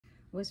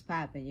What's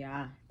poppin',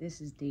 y'all?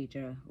 This is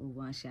Deidre with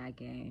One Shot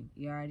Game.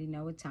 You already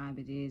know what time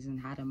it is and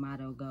how the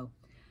motto go.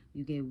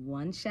 You get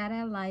one shot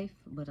at life,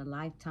 but a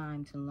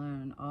lifetime to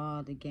learn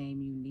all the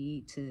game you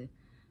need to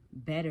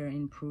better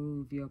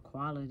improve your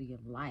quality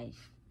of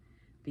life.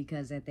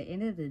 Because at the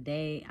end of the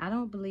day, I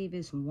don't believe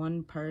it's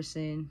one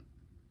person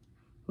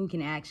who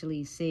can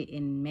actually sit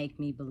and make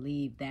me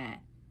believe that,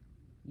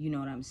 you know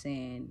what I'm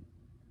saying,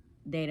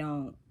 they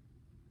don't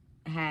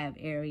have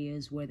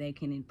areas where they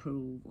can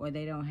improve, or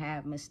they don't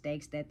have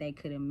mistakes that they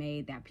could have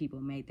made that people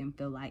made them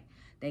feel like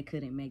they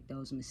couldn't make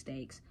those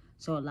mistakes.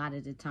 So a lot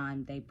of the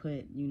time they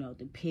put,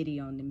 the pity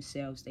on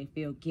themselves. They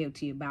feel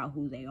guilty about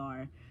who they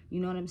are.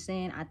 You know what I'm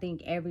saying? I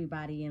think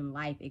everybody in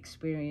life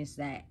experienced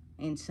that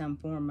in some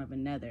form of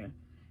another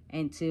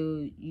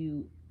until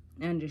you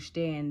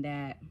understand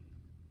that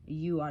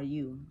you are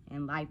you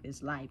and life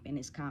is life and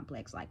it's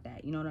complex like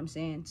that. You know what I'm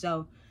saying?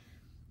 So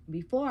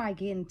before I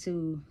get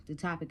into the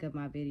topic of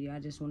my video, I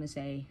just want to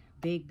say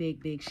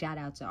big shout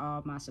out to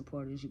all my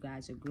supporters. You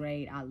guys are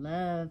great. I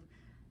love,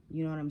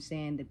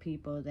 the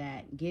people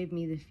that give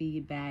me the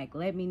feedback.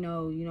 Let me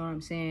know,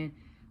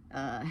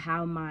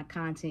 how my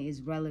content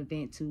is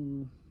relevant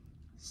to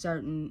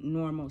certain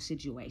normal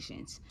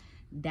situations.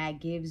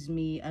 That gives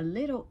me a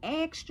little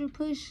extra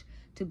push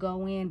to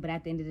go in. But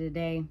at the end of the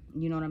day,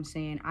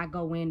 I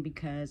go in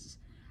because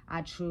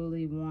I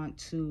truly want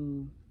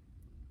to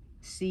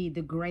see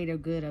the greater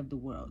good of the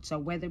world. So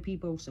whether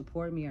people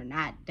support me or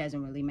not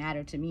doesn't really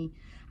matter to me.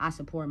 I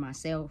support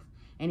myself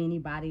and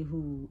anybody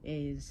who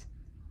is,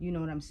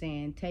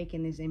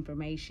 taking this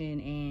information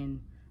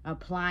and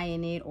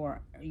applying it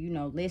or,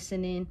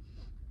 listening.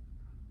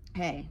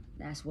 Hey,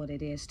 that's what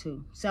it is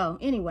too. So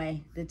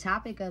anyway, the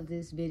topic of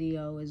this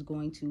video is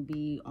going to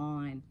be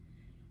on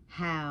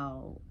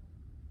how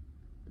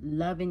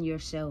loving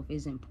yourself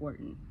is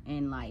important.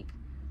 And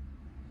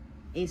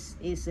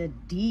it's a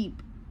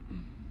deep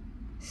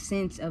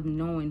sense of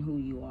knowing who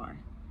you are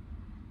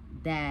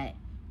that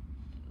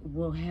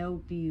will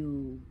help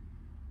you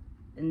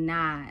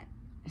not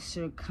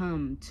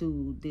succumb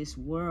to this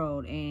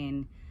world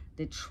and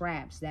the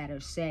traps that are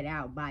set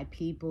out by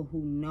people who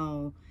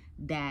know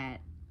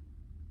that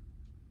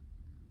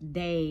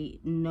they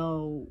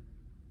know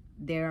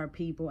there are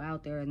people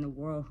out there in the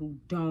world who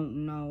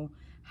don't know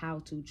how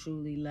to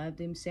truly love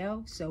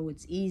themselves, so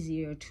it's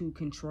easier to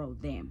control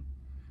them.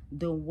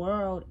 The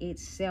world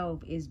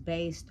itself is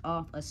based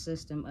off a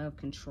system of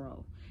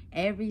control.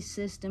 Every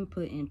system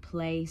put in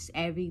place,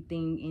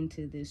 everything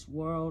into this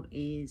world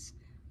is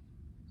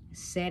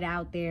set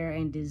out there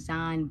and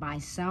designed by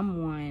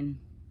someone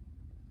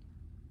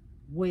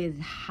with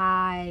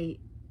high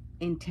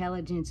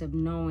intelligence of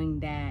knowing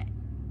that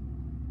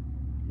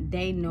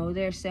they know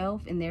their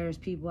self, and there's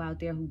people out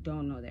there who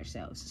don't know their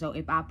selves. So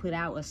if I put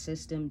out a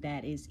system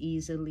that is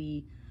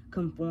easily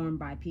conformed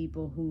by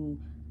people who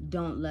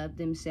don't love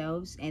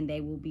themselves and they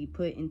will be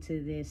put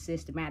into this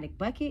systematic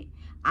bucket,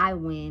 I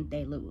win,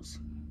 they lose.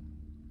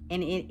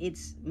 And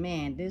it's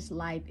man, this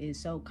life is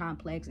so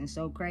complex and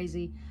so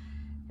crazy.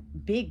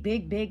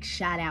 Big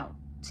shout out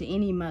to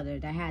any mother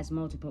that has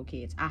multiple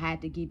kids. I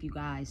had to give you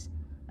guys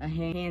a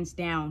hands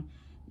down,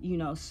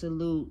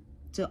 salute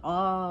to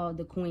all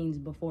the queens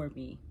before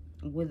me.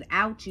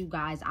 Without you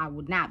guys, I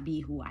would not be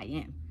who I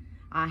am.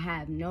 I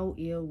have no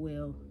ill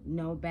will,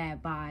 no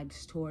bad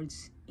vibes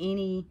towards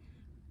any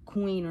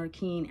queen or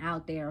king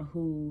out there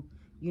who,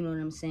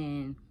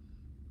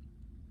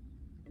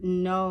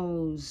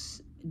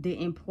 knows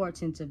the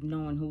importance of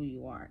knowing who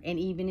you are. And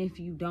even if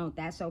you don't,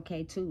 that's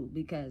okay too,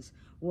 because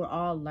we're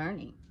all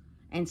learning.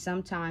 And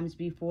sometimes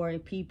before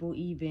people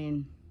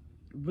even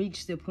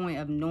reach the point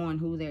of knowing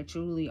who they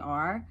truly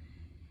are,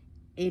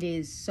 it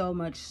is so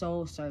much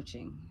soul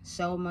searching,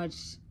 so much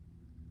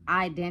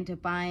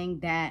identifying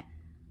that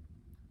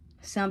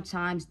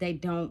sometimes they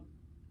don't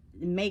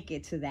make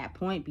it to that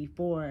point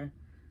before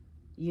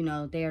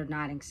they're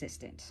not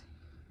existent.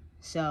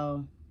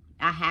 So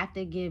I have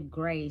to give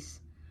grace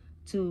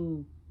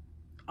to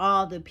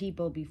all the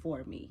people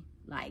before me.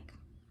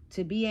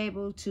 To be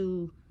able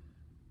to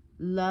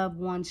love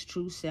one's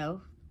true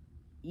self,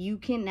 you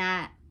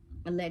cannot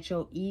let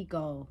your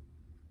ego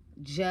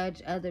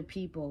judge other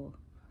people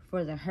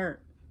for the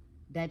hurt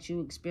that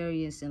you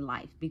experience in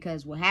life.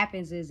 Because what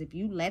happens is, if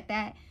you let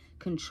that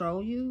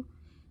control you,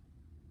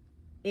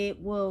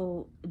 it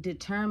will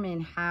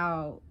determine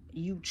how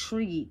you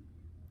treat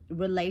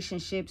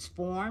relationships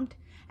formed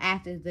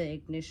after the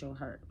initial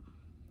hurt.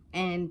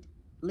 And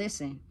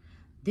listen,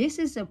 this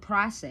is a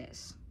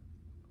process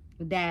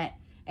that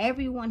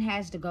everyone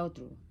has to go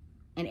through,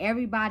 and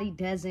everybody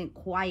doesn't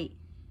quite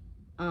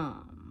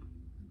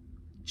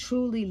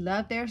truly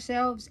love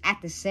themselves at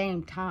the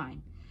same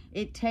time.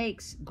 It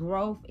takes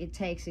growth, it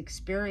takes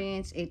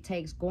experience, it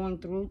takes going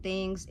through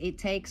things, it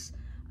takes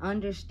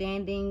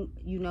understanding,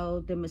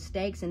 the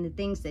mistakes and the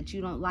things that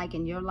you don't like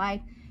in your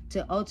life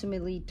to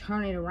ultimately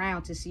turn it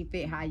around to see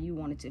fit how you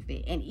want it to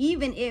fit. And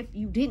even if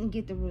you didn't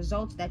get the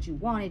results that you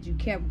wanted, you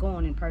kept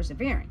going and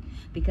persevering,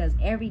 because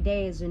every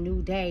day is a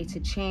new day to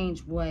change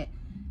what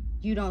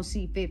you don't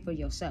see fit for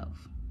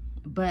yourself.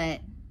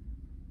 But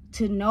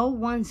To know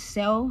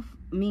oneself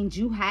means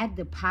you have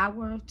the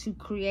power to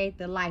create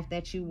the life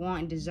that you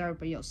want and deserve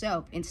for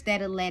yourself,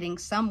 instead of letting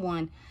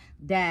someone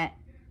that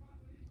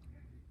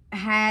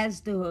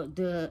has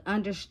the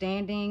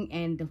understanding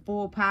and the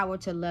full power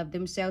to love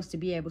themselves to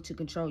be able to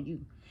control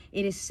you.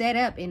 It is set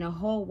up in a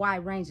whole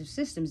wide range of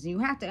systems, and you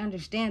have to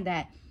understand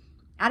that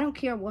I don't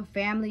care what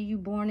family you're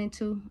born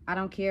into. I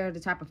don't care the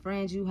type of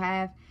friends you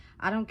have.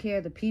 I don't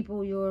care the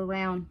people you're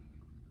around.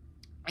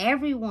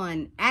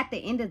 Everyone, at the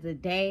end of the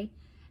day,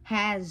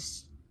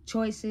 has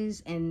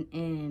choices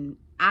and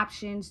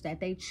options that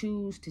they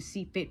choose to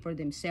see fit for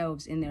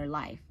themselves in their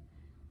life.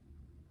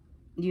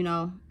 You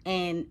know,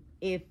 and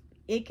if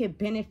it could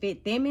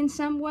benefit them in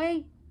some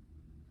way,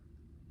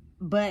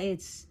 but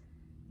it's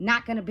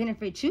not going to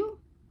benefit you,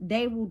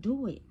 they will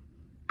do it.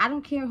 I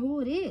don't care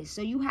who it is.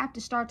 So you have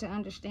to start to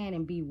understand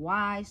and be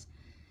wise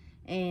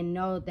and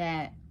know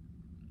that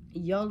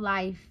your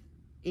life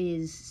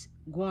is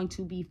going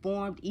to be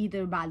formed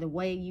either by the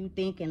way you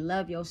think and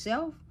love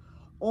yourself,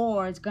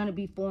 or it's going to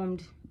be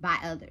formed by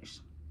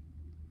others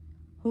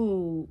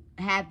who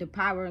have the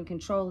power and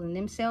control in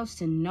themselves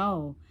to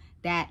know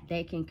that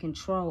they can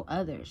control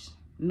others.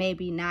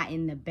 Maybe not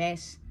in the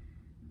best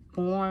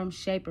form,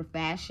 shape, or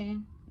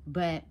fashion,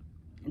 but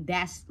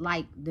that's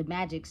like the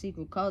magic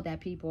secret code that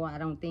people, I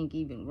don't think,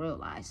 even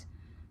realize,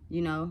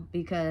 you know,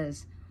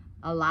 because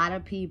a lot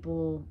of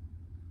people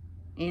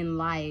in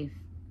life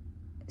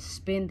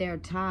spend their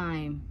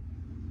time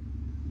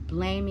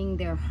blaming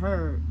their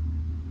hurt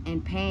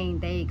and pain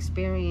they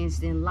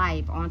experienced in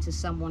life onto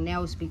someone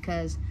else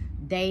because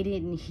they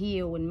didn't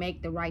heal and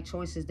make the right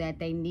choices that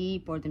they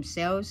need for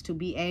themselves to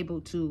be able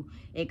to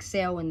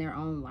excel in their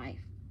own life.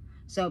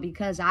 So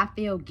because I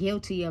feel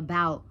guilty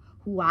about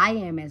who I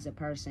am as a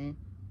person,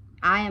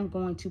 I am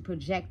going to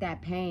project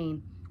that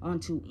pain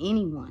onto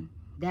anyone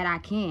that I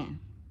can.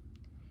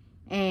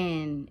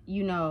 And,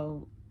 you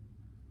know,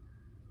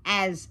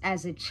 as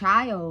a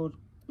child,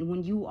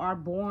 when you are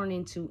born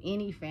into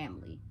any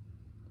family,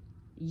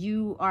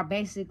 you are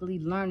basically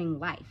learning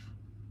life.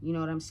 You know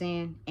what I'm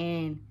saying?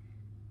 And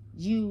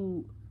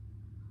you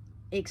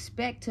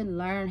expect to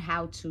learn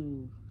how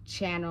to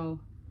channel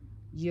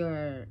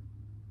your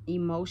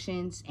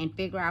emotions and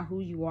figure out who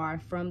you are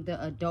from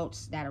the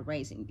adults that are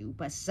raising you.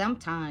 But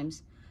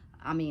sometimes,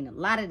 I mean, a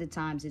lot of the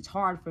times, it's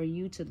hard for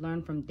you to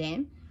learn from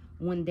them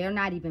when they're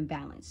not even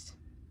balanced.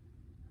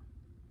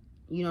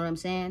 You know what I'm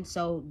saying?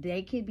 So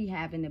they could be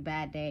having a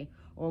bad day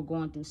or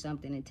going through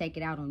something and take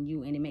it out on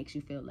you, and it makes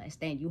you feel less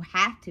than. You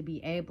have to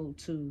be able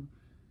to,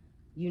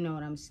 you know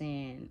what I'm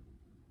saying,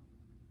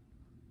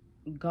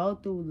 go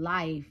through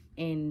life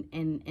and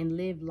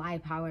live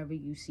life however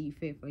you see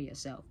fit for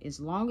yourself. As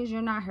long as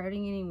you're not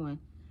hurting anyone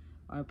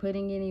or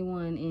putting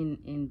anyone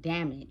in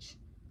damage,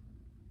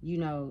 you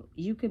know,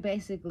 you could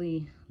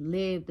basically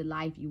live the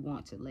life you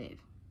want to live.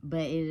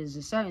 But it is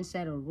a certain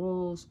set of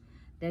rules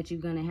that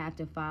you're going to have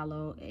to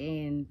follow,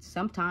 and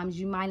sometimes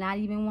you might not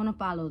even want to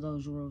follow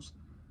those rules,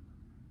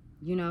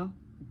 you know.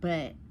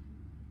 But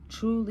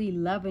truly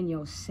loving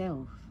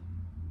yourself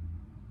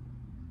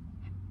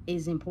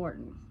is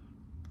important.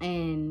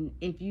 And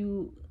if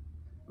you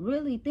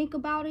really think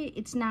about it,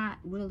 it's not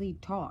really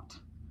taught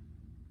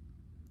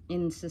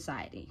in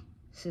society.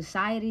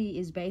 Society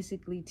is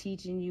basically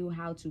teaching you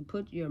how to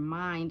put your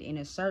mind in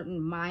a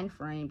certain mind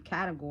frame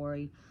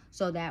category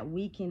so that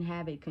we can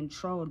have it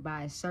controlled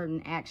by a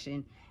certain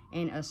action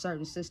and a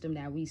certain system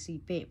that we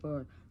see fit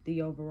for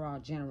the overall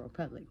general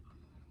public.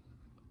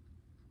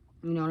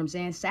 You know what I'm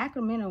saying?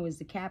 Sacramento is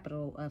the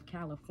capital of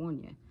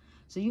California.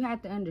 So you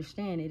have to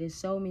understand it is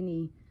so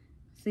many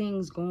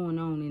things going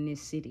on in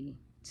this city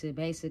to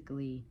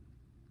basically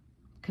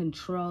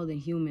control the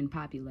human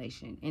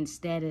population,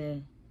 instead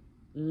of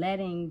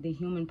letting the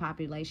human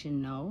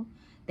population know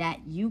that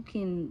you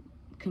can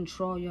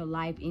control your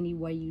life any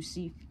way you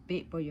see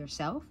fit for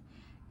yourself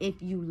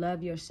if you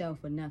love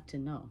yourself enough to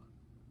know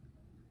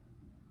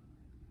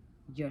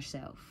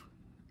yourself.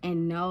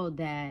 And know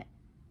that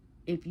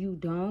if you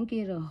don't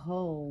get a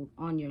hold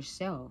on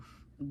yourself,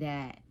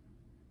 that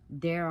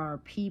there are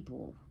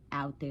people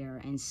out there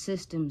and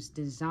systems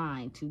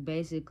designed to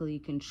basically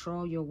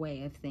control your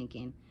way of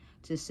thinking,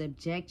 to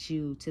subject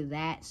you to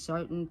that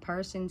certain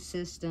person,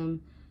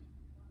 system,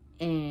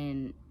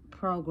 and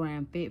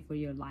program fit for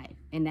your life.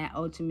 And that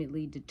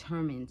ultimately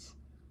determines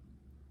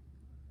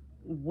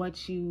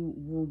what you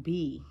will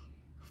be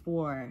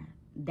for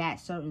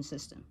that certain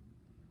system.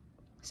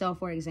 So,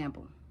 for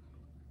example,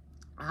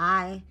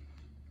 I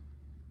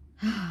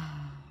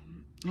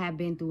have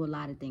been through a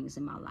lot of things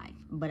in my life,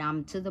 but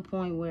I'm to the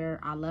point where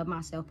I love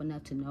myself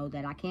enough to know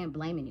that I can't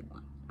blame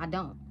anyone. I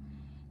don't.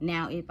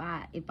 Now, if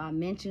I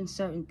mention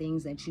certain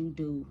things that you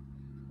do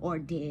or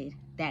did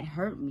that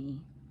hurt me,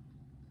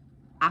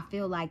 I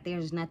feel like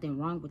there's nothing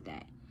wrong with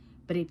that.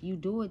 But if you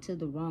do it to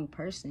the wrong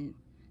person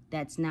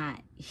that's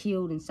not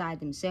healed inside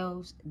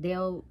themselves,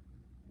 they'll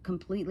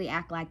completely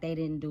act like they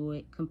didn't do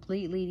it,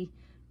 completely,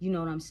 you know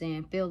what I'm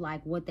saying, feel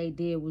like what they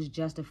did was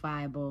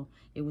justifiable,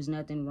 it was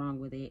nothing wrong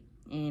with it.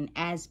 And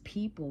as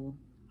people,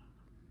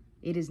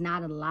 it is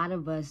not a lot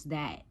of us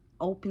that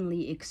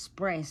openly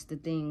express the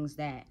things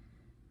that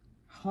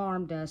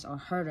harmed us or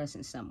hurt us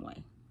in some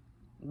way.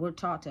 We're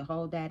taught to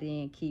hold that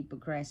in, keep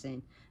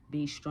progressing,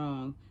 be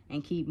strong,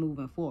 and keep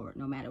moving forward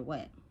no matter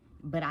what.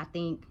 But I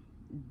think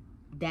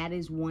that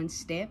is one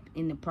step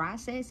in the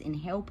process in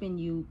helping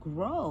you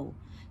grow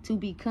to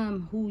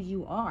become who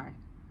you are.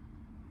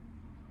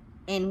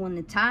 And when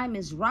the time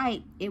is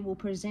right, it will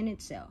present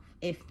itself.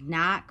 If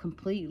not,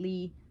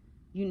 completely,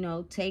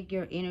 take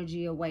your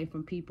energy away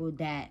from people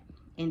that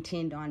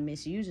intend on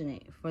misusing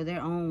it for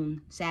their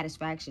own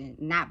satisfaction,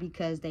 not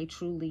because they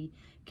truly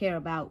care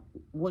about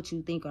what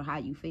you think or how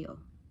you feel,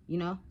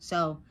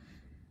 So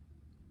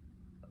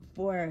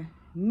for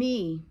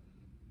me,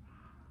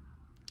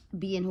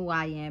 being who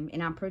I am,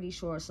 and I'm pretty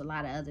sure it's a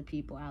lot of other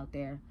people out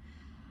there,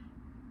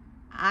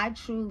 I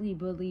truly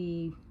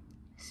believe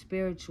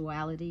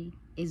spirituality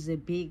is a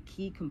big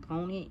key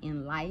component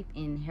in life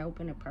in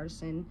helping a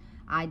person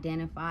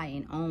identify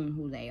and own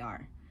who they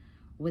are.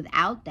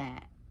 Without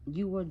that,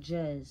 you will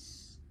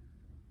just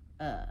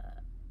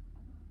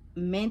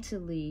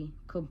mentally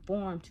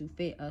conform to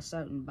fit a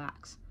certain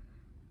box.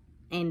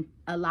 And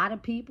a lot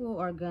of people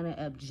are going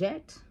to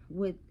object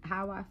with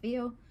how I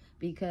feel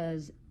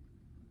because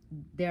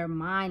their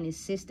mind is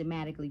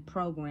systematically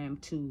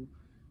programmed to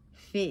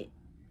fit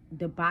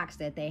the box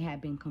that they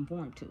have been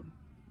conformed to,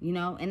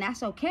 and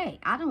that's okay.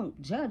 I don't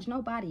judge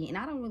nobody, and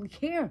I don't really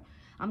care.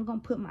 I'm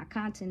going to put my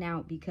content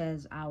out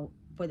because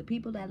for the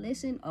people that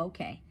listen,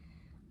 okay.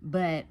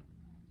 But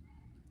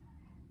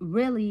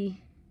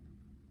really,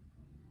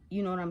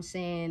 you know what I'm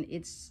saying?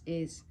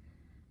 It's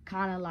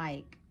kind of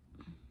like,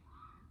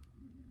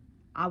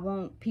 I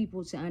want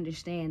people to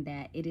understand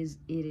that it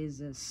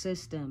is a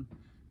system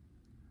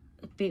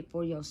fit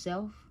for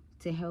yourself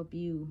to help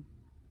you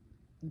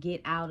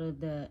get out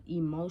of the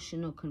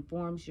emotional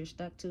conforms you're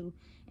stuck to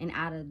and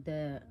out of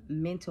the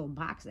mental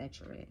box that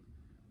you're in.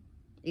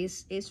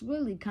 It's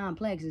really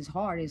complex. It's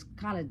hard. It's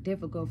kind of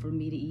difficult for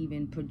me to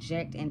even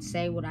project and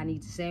say what I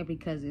need to say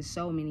because there's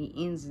so many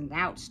ins and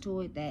outs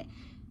to it that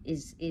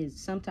is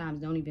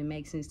sometimes don't even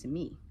make sense to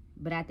me.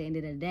 But at the end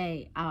of the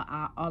day,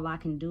 all I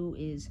can do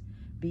is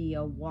be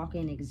a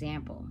walking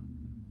example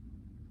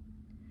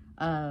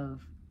of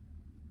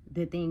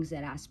the things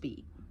that I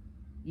speak.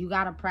 You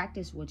got to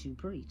practice what you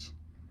preach,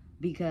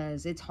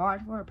 because it's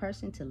hard for a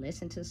person to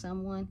listen to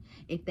someone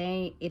if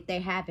they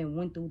haven't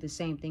went through the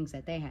same things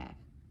that they have,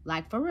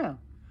 like for real,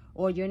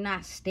 or you're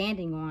not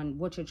standing on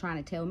what you're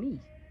trying to tell me.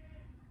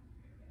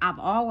 I've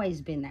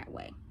always been that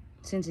way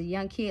since a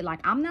young kid. Like,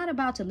 I'm not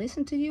about to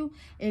listen to you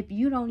if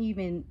you don't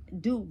even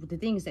do the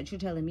things that you're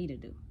telling me to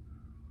do.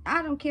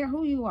 I don't care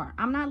who you are.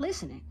 I'm not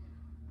listening.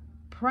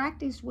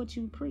 Practice what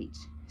you preach.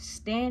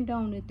 Stand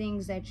on the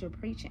things that you're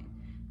preaching.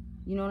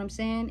 You know what I'm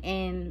saying?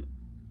 And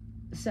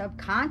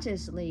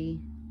subconsciously,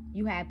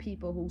 you have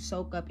people who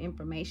soak up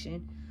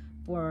information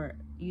for,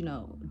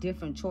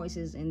 different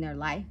choices in their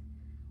life.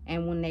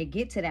 And when they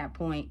get to that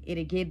point,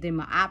 it'll give them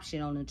an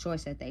option on the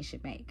choice that they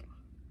should make.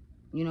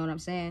 You know what I'm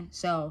saying?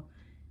 So,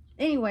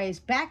 anyways,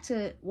 back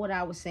to what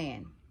I was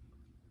saying.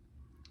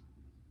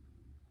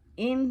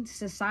 In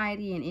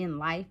society and in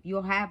life,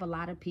 you'll have a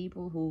lot of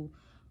people who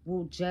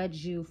will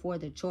judge you for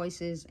the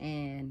choices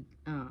and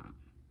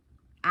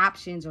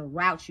options or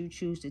routes you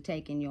choose to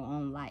take in your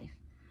own life,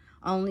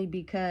 only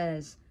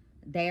because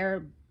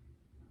they're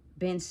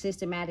been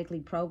systematically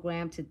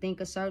programmed to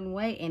think a certain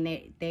way, and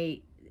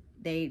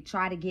they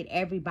try to get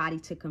everybody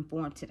to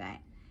conform to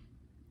that.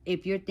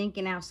 If you're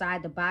thinking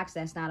outside the box,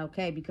 that's not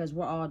okay, because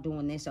we're all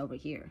doing this over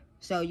here.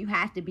 So you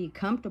have to be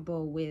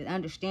comfortable with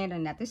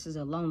understanding that this is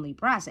a lonely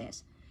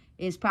process.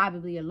 It's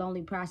probably a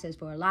lonely process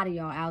for a lot of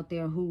y'all out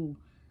there who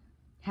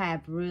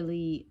have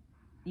really,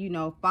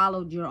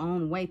 followed your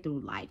own way through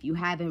life. You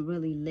haven't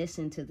really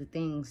listened to the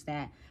things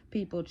that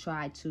people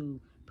try to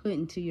put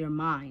into your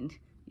mind,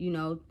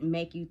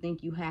 make you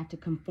think you have to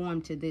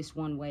conform to this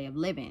one way of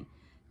living,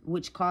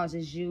 which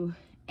causes you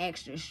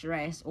extra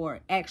stress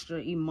or extra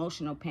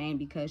emotional pain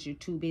because you're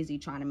too busy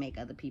trying to make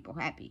other people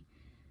happy.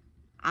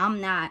 I'm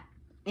not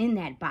in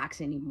that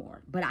box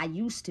anymore, but I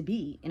used to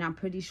be, and I'm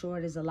pretty sure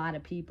there's a lot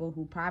of people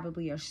who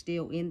probably are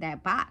still in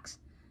that box.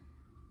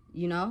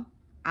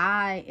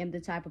 I am the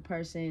type of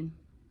person,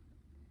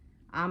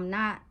 I'm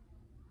not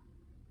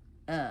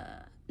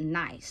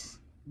nice,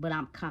 but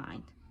I'm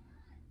kind,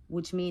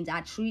 which means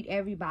I treat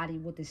everybody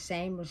with the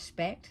same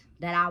respect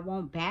that I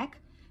want back,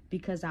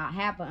 because I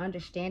have an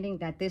understanding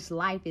that this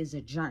life is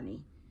a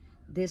journey.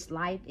 This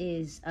life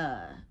is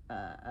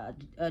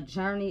a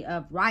journey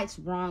of rights,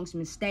 wrongs,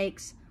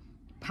 mistakes,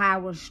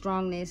 power,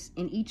 strongness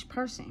in each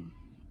person.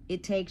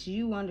 It takes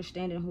you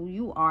understanding who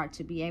you are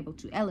to be able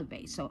to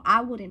elevate. So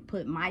I wouldn't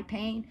put my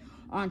pain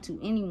onto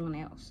anyone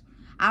else.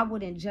 I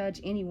wouldn't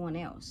judge anyone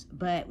else.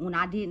 But when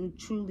I didn't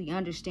truly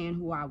understand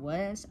who I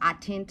was, I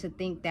tend to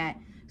think that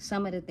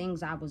some of the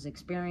things I was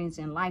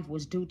experiencing in life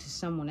was due to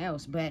someone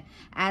else. But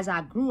as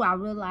I grew, I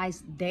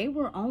realized they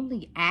were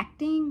only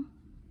acting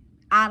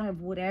out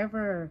of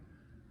whatever,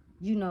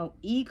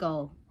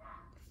 ego,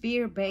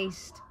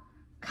 fear-based,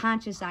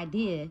 conscious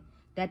idea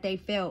that they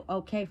felt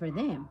okay for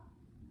them.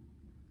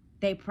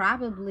 they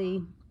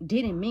probably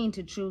didn't mean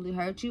to truly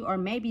hurt you, or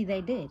maybe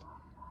they did,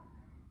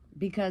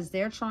 because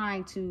they're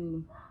trying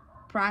to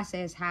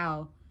process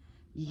how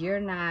you're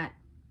not,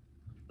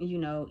 you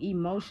know,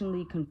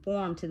 emotionally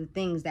conformed to the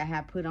things that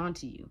have put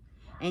onto you,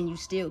 and you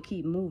still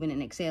keep moving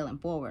and excelling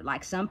forward.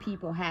 Like, some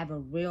people have a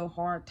real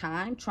hard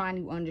time trying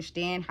to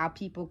understand how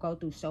people go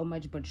through so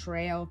much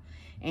betrayal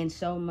and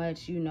so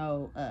much, you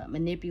know,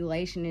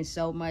 manipulation, and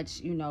so much,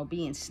 you know,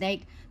 being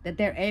snaked, that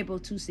they're able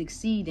to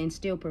succeed and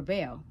still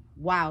prevail.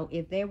 While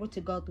if they were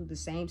to go through the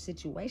same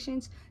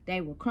situations,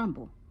 they will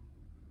crumble.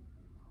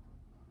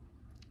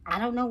 I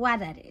don't know why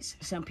that is.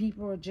 Some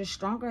people are just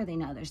stronger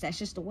than others. That's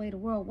just the way the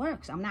world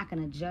works. I'm not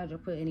going to judge or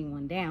put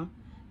anyone down.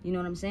 You know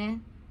what I'm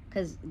saying?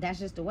 Because that's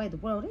just the way the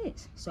world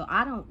is. So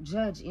I don't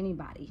judge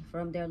anybody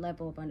from their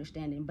level of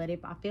understanding. But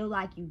if I feel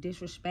like you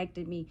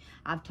disrespected me,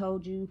 I've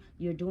told you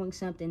you're doing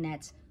something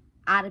that's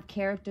out of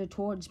character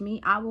towards me,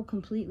 I will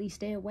completely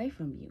stay away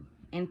from you.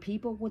 And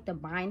people with the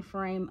mind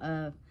frame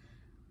of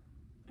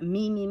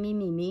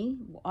me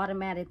will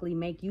automatically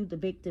make you the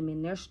victim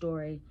in their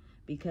story,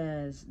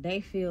 because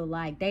they feel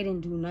like they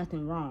didn't do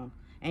nothing wrong,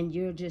 and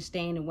you're just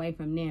staying away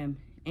from them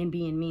and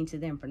being mean to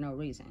them for no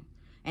reason.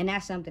 And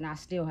that's something I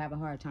still have a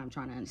hard time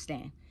trying to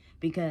understand,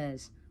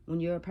 because when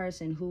you're a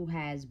person who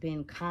has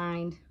been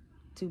kind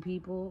to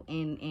people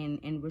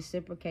and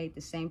reciprocate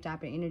the same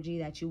type of energy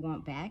that you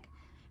want back,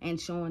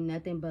 and showing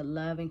nothing but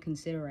love and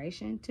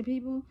consideration to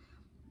people,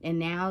 and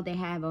now they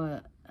have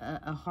a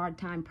hard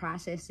time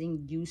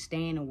processing you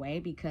staying away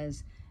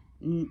because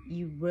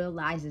you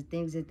realize the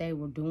things that they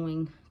were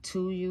doing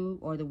to you,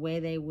 or the way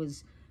they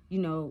was, you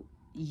know,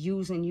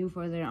 using you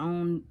for their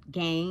own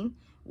gain,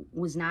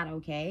 was not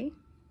okay.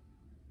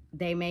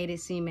 They made it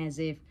seem as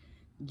if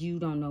you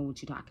don't know what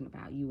you're talking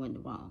about, you in the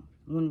wrong,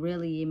 when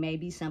really it may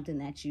be something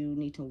that you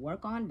need to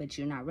work on, but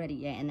you're not ready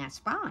yet, and that's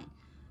fine.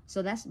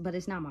 So but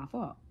it's not my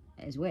fault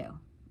as well.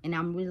 And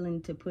I'm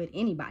willing to put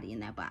anybody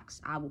in that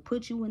box. I will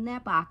put you in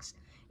that box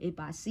if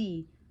I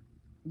see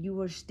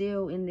you are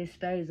still in this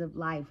phase of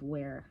life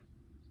where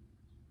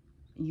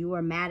you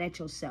are mad at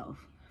yourself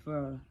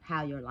for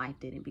how your life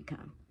didn't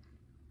become.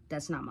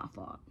 That's not my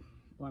fault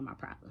or my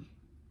problem.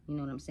 You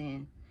know what I'm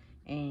saying?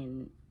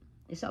 And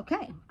it's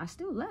okay. I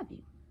still love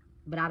you,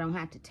 but I don't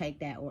have to take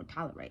that or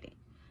tolerate it,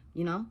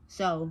 you know?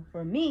 So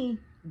for me,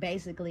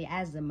 basically,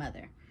 as a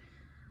mother,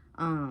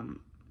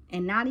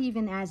 and not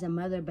even as a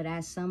mother, but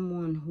as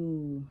someone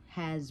who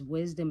has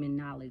wisdom and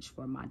knowledge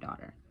for my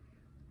daughter,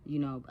 you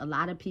know, a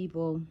lot of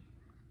people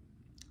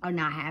are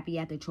not happy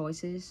at the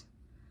choices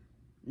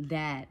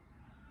that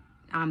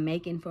I'm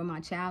making for my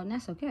child, and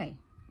that's okay.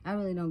 I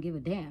really don't give a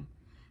damn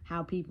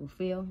how people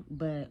feel,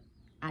 but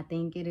I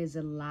think it is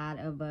a lot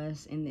of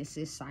us in this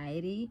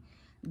society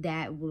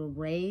that were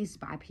raised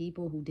by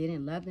people who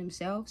didn't love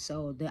themselves.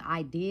 So the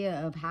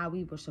idea of how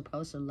we were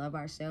supposed to love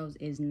ourselves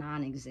is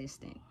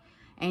non-existent.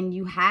 And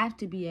you have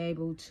to be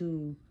able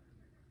to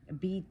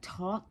be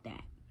taught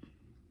that,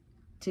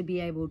 to be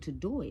able to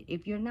do it.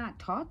 If you're not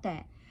taught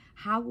that,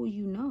 how will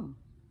you know?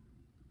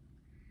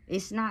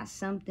 It's not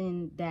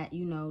something that,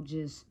 you know,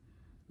 just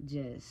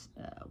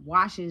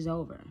washes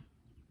over,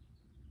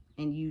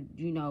 and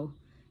you know,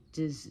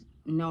 just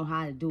know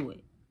how to do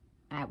it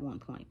at one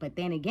point. But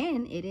then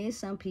again, it is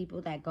some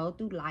people that go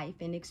through life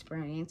and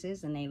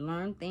experiences, and they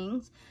learn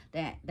things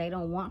that they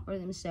don't want for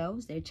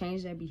themselves. They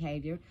change their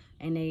behavior,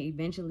 and they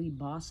eventually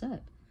boss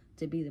up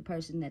to be the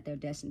person that they're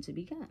destined to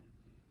become.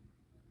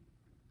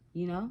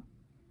 You know,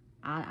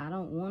 I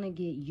don't want to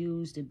get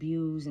used,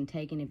 abused, and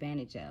taken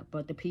advantage of.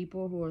 But the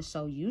people who are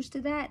so used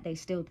to that, they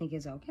still think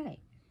it's okay.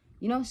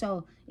 You know,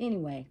 so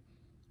anyway,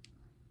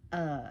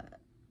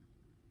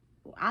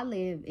 I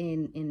live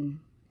in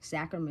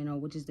Sacramento,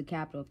 which is the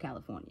capital of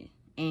California.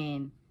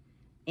 And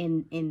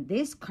in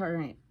this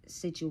current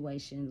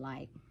situation,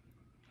 like,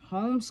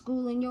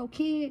 homeschooling your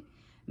kid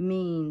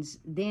means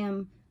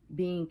them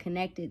being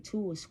connected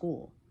to a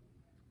school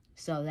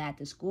so that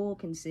the school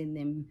can send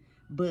them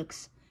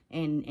books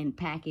and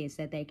packets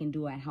that they can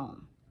do at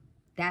home.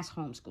 That's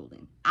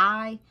homeschooling.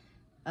 I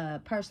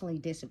personally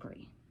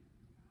disagree.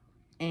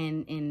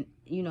 And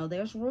you know,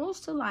 there's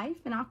rules to life,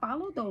 and I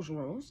follow those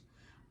rules.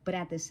 But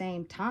at the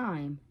same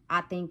time,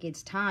 I think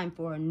it's time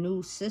for a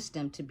new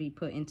system to be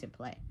put into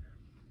play.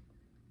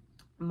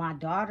 My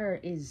daughter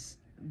is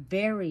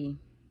very,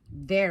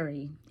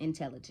 very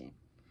intelligent.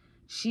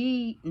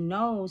 She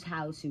knows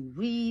how to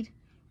read,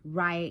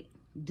 write,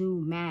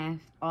 do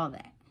math, all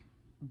that.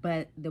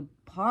 But the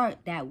part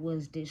that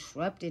was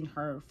disrupting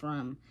her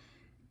from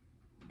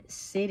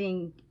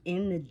sitting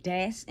in the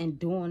desk and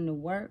doing the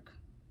work,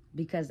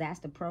 because that's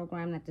the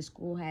program that the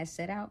school has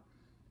set out,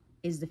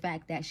 is the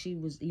fact that she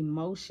was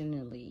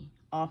emotionally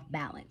off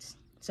balance.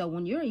 So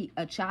when you're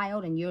a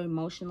child and you're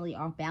emotionally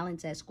off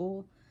balance at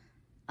school,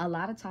 a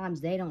lot of times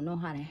they don't know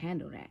how to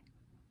handle that.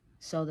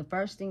 So the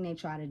first thing they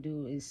try to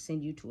do is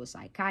send you to a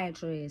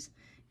psychiatrist,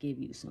 give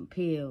you some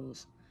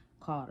pills,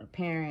 call the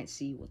parents,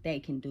 see what they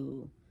can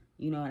do.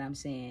 You know what I'm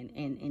saying?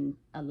 And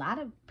a lot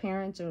of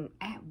parents are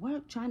at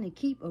work trying to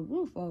keep a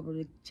roof over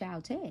the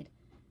child's head.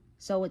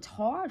 So it's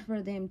hard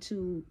for them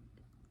to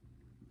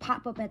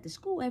pop up at the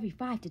school every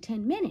 5 to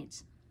 10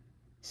 minutes.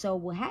 So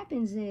what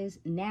happens is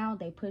now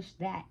they push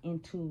that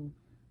into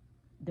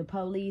the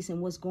police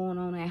and what's going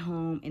on at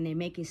home, and they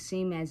make it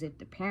seem as if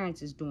the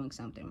parents is doing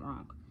something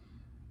wrong.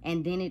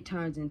 And then it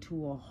turns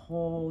into a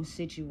whole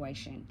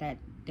situation that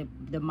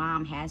the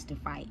mom has to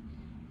fight,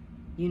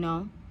 you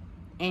know?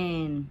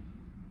 And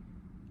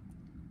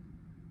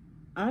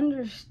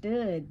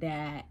understood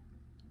that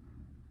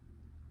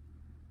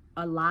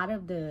a lot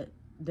of the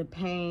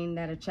pain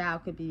that a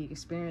child could be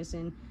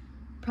experiencing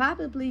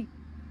probably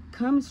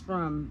comes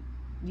from,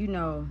 you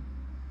know,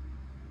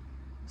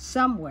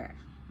 somewhere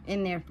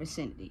in their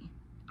vicinity.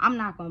 I'm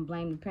not going to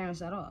blame the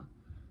parents at all.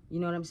 You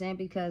know what I'm saying?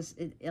 Because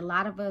a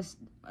lot of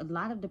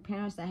the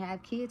parents that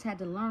have kids had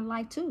to learn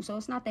life too. So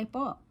it's not their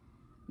fault,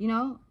 you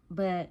know?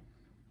 But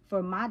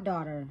for my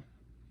daughter,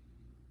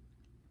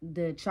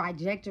 the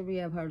trajectory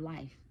of her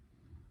life,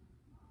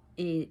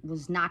 it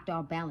was knocked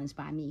off balance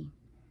by me.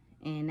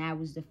 And that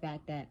was the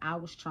fact that I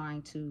was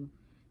trying to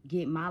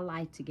get my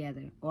life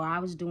together, or I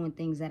was doing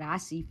things that I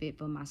see fit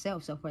for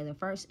myself. So for the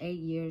first 8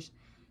 years,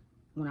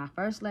 when I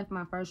first left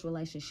my first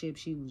relationship,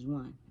 she was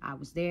 1. I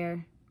was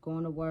there,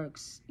 going to work,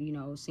 you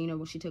know, seen her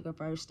when she took her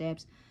first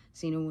steps,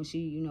 seen her when she,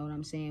 you know what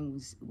I'm saying,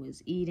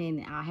 was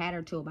eating. I had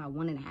her till about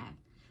 1.5.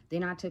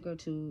 Then I took her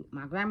to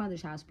my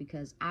grandmother's house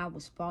because I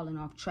was falling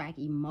off track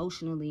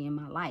emotionally in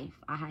my life.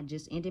 I had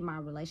just ended my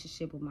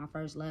relationship with my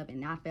first love,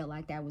 and I felt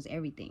like that was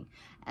everything.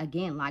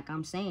 Again, like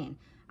I'm saying,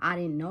 I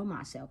didn't know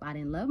myself. I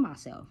didn't love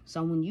myself.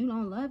 So when you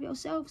don't love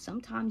yourself,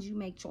 sometimes you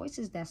make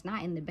choices that's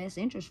not in the best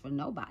interest for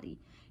nobody.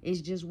 It's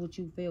just what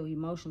you feel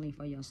emotionally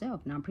for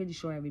yourself. And I'm pretty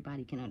sure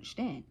everybody can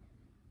understand,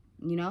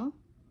 you know?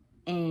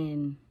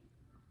 And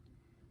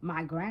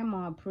my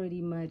grandma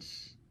pretty much,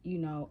 you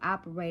know,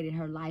 operated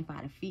her life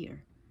out of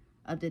fear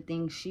of the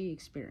things she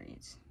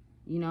experienced,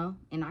 you know?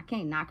 And I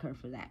can't knock her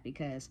for that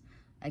because,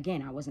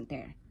 again, I wasn't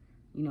there.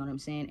 You know what I'm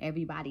saying?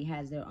 Everybody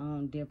has their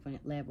own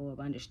different level of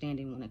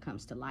understanding when it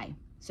comes to life.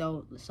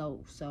 So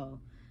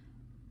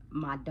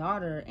my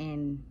daughter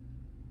and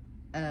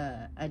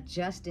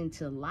adjusting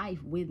to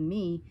life with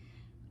me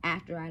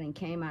after I done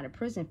came out of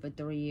prison for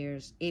 3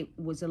 years, it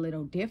was a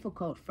little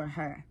difficult for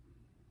her.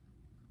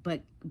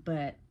 But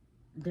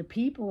the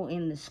people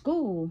in the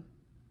school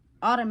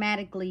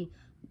automatically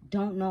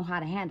don't know how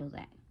to handle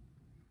that.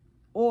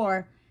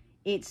 Or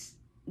it's,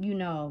 you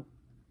know,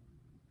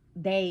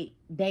 they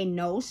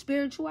know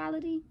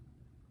spirituality,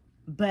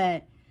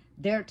 but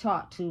they're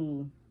taught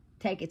to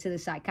take it to the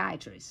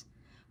psychiatrist,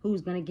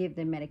 who's going to give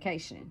them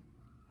medication,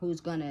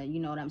 who's going to, you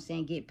know what I'm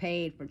saying, get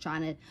paid for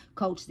trying to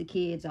coach the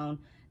kids on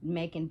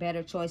making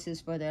better choices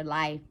for their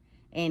life,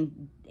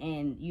 and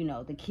you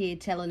know, the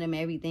kid telling them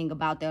everything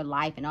about their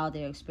life and all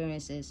their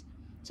experiences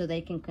so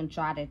they can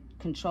try to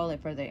control it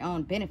for their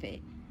own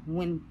benefit.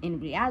 When in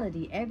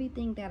reality,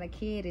 everything that a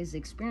kid is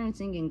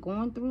experiencing and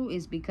going through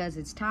is because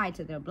it's tied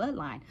to their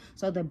bloodline.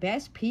 So the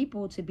best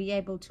people to be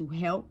able to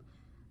help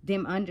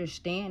them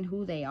understand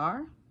who they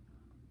are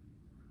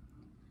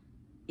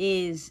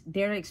is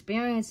they're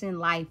experiencing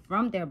life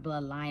from their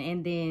bloodline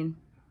and then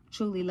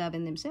truly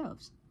loving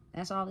themselves.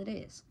 That's all it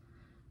is.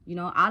 You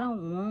know, I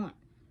don't want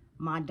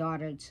my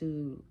daughter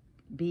to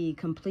be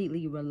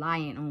completely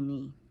reliant on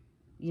me.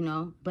 You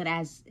know, but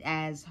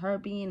as her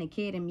being a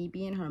kid and me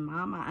being her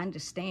mom, I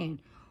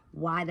understand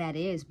why that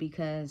is,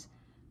 because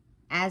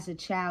as a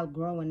child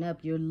growing up,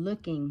 you're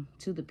looking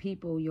to the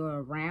people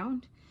you're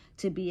around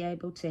to be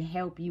able to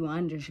help you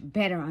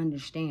better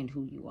understand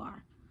who you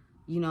are,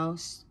 you know.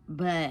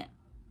 But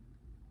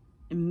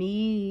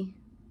me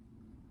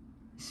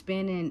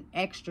spending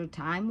extra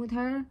time with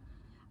her,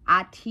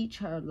 I teach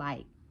her,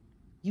 like,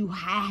 you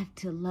have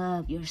to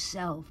love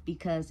yourself,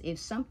 because if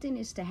something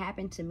is to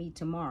happen to me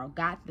tomorrow,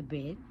 God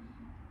forbid,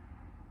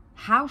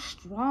 how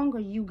strong are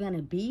you going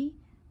to be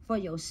for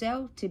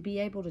yourself to be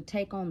able to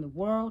take on the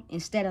world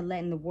instead of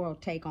letting the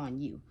world take on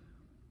you?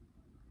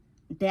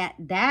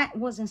 That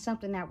wasn't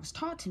something that was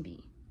taught to me.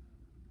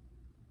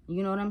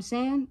 You know what I'm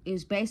saying?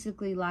 It's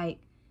basically like,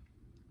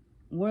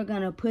 we're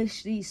going to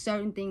push these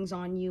certain things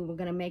on you. We're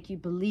going to make you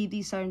believe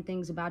these certain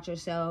things about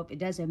yourself. It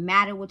doesn't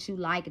matter what you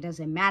like. It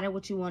doesn't matter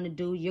what you want to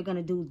do. You're going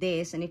to do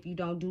this. And if you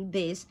don't do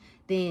this,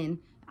 then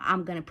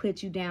I'm going to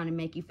put you down and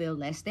make you feel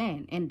less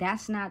than. And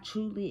that's not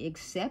truly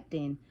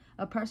accepting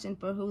a person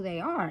for who they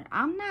are.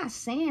 I'm not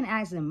saying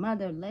as a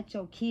mother, let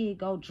your kid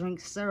go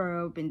drink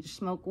syrup and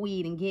smoke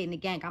weed and get in the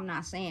gang. I'm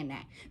not saying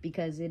that,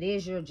 because it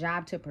is your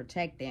job to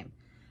protect them.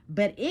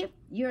 But if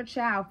your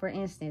child, for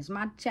instance,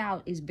 my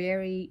child is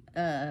very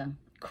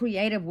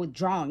creative with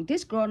drawing.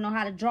 This girl know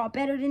how to draw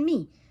better than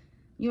me.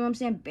 You know what I'm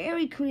saying?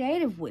 Very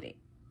creative with it.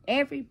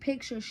 Every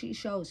picture she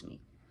shows me,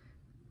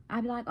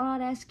 I be like, oh,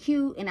 that's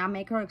cute. And I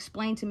make her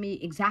explain to me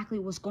exactly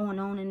what's going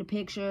on in the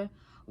picture.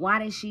 Why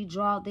did she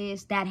draw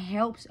this? That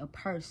helps a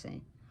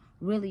person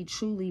really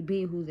truly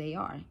be who they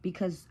are.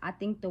 Because I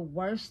think the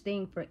worst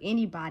thing for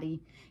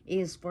anybody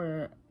is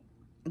for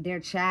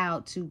their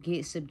child to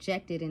get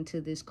subjected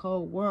into this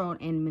cold world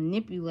and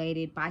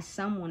manipulated by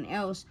someone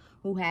else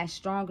who has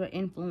stronger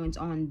influence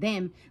on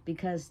them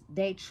because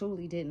they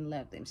truly didn't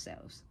love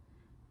themselves.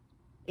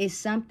 is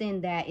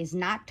something that is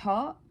not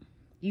taught.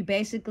 You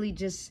basically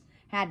just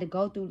had to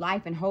go through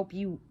life and hope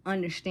you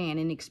understand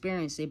and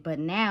experience it. But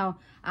now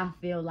I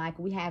feel like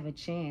we have a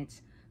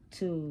chance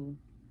to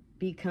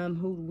become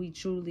who we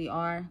truly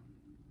are,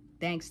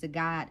 thanks to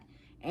God,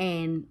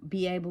 and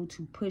be able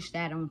to push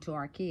that onto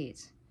our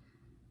kids.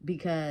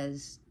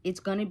 Because it's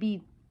going to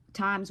be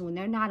times when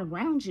they're not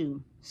around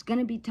you. It's going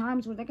to be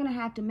times where they're going to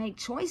have to make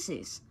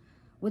choices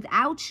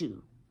without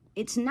you.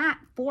 It's not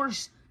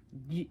force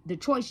the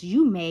choice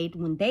you made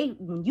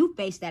when you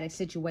face that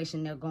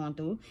situation they're going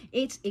through.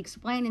 It's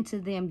explaining to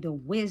them the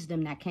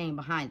wisdom that came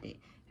behind it.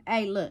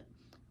 Hey, look,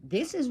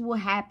 this is what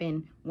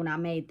happened when I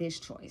made this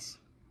choice.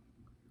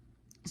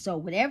 So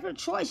whatever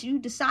choice you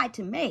decide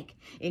to make,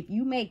 if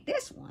you make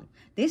this one,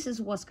 this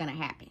is what's going to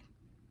happen.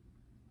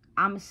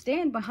 I'm going to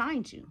stand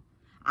behind you.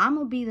 I'm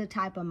going to be the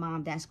type of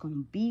mom that's going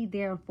to be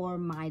there for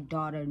my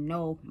daughter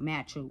no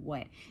matter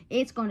what.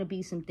 It's going to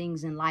be some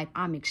things in life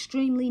I'm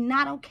extremely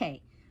not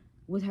okay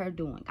with her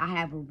doing. I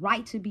have a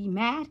right to be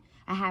mad.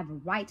 I have a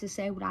right to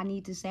say what I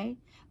need to say.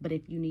 But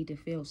if you need to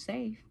feel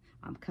safe,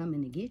 I'm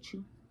coming to get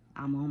you.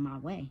 I'm on my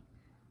way.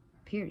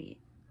 Period.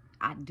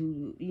 I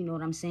do, you know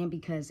what I'm saying?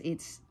 Because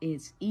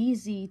it's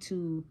easy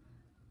to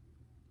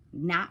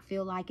not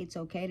feel like it's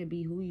okay to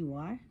be who you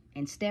are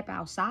and step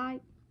outside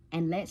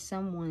and let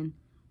someone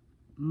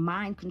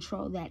mind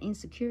control that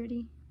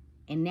insecurity.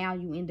 And now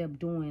you end up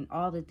doing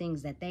all the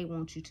things that they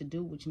want you to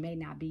do, which may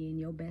not be in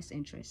your best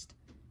interest.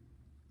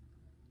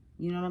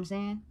 You know what I'm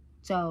saying?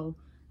 So,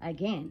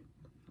 again,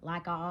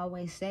 like I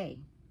always say,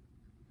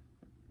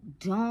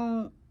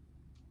 don't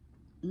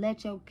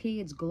let your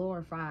kids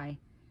glorify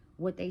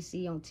what they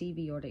see on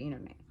TV or the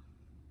internet.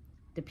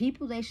 The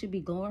people they should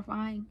be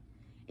glorifying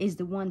is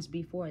the ones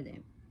before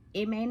them.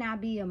 It may not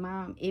be a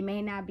mom. It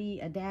may not be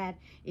a dad.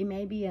 It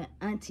may be an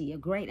auntie, a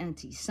great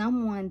auntie,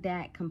 someone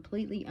that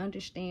completely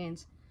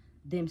understands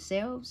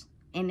themselves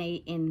and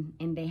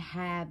they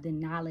have the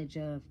knowledge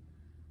of,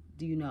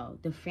 you know,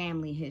 the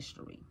family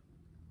history.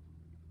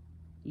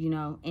 You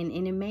know, and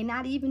it may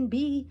not even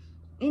be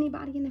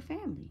anybody in the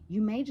family.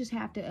 You may just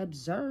have to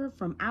observe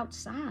from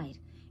outside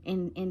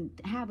and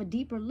have a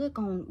deeper look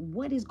on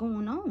what is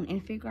going on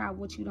and figure out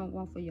what you don't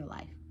want for your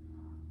life.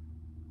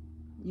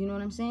 You know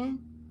what I'm saying?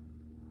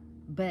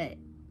 But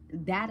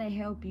that'll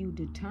help you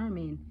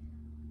determine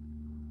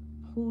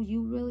who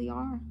you really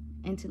are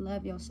and to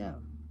love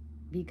yourself.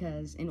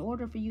 Because in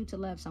order for you to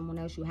love someone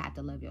else, you have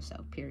to love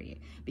yourself, period.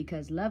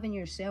 Because loving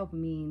yourself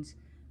means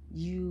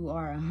you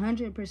are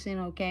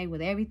 100% okay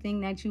with everything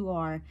that you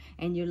are,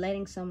 and you're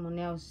letting someone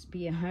else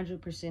be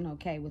 100%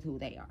 okay with who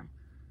they are.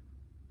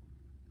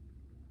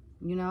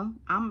 You know,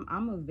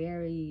 I'm a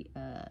very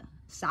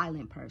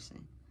silent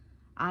person.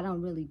 I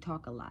don't really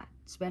talk a lot,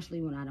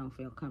 especially when I don't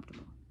feel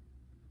comfortable.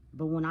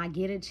 But when I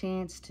get a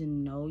chance to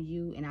know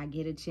you and I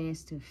get a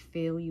chance to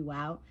feel you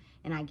out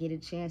and I get a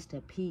chance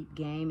to peep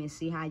game and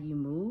see how you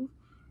move,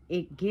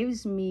 it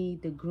gives me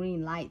the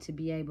green light to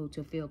be able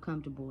to feel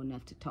comfortable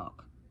enough to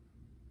talk.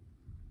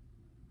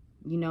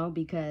 You know,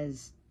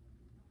 because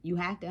you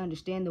have to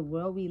understand the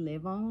world we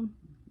live on.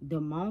 The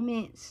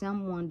moment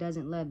someone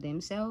doesn't love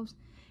themselves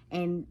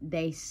and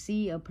they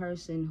see a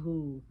person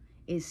who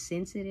is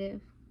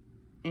sensitive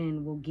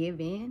and will give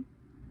in,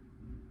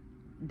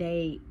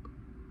 they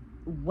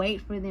wait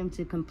for them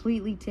to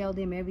completely tell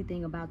them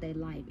everything about their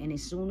life. And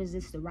as soon as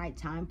it's the right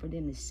time for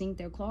them to sink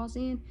their claws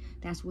in,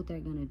 that's what they're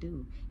going to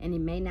do. And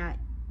it may not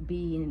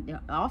be,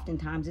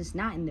 oftentimes it's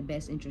not in the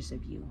best interest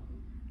of you.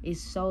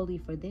 It's solely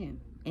for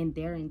them and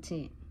their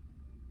intent.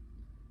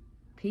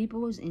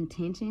 People's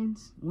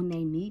intentions when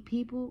they meet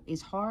people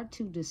is hard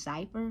to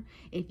decipher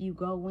if you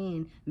go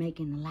in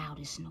making the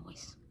loudest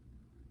noise.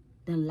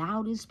 The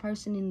loudest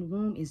person in the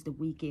room is the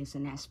weakest,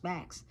 and that's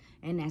facts,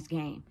 and that's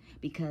game.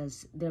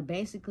 Because they're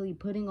basically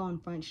putting on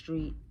Front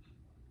Street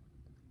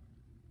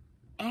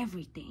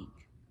everything.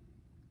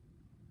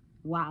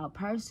 While a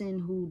person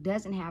who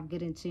doesn't have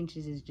good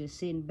intentions is just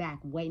sitting back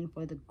waiting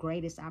for the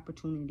greatest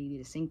opportunity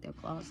to sink their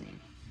claws in.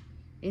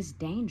 It's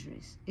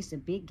dangerous. It's a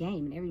big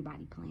game and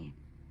everybody playing.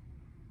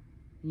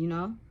 You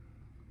know?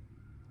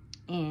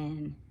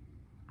 And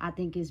I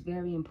think it's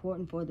very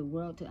important for the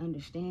world to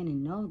understand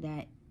and know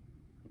that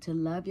to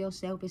love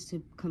yourself is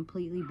to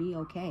completely be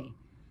okay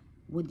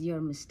with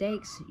your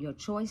mistakes, your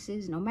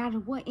choices, no matter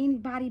what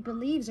anybody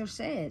believes or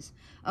says.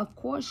 Of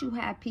course, you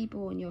have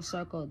people in your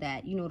circle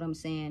that, you know what I'm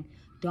saying,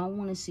 don't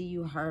want to see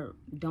you hurt,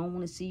 don't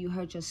want to see you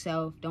hurt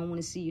yourself, don't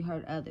want to see you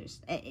hurt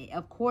others.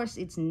 Of course,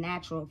 it's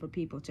natural for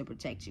people to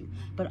protect you,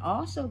 but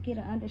also get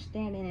an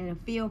understanding and a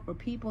feel for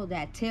people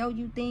that tell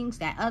you things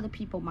that other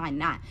people might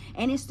not.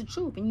 And it's the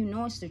truth, and you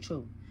know it's the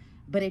truth.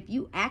 But if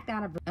you act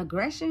out of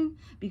aggression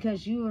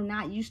because you are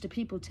not used to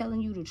people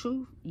telling you the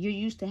truth, you're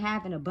used to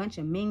having a bunch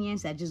of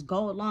minions that just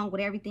go along with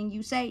everything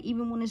you say,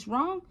 even when it's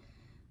wrong,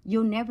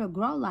 you'll never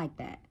grow like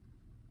that.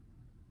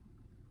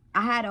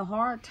 I had a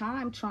hard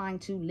time trying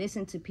to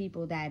listen to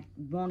people that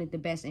wanted the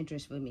best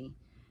interest for me.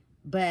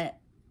 But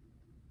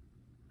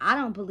I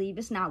don't believe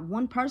it's not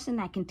one person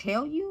that can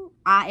tell you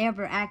I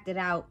ever acted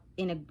out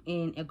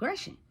in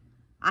aggression.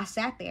 I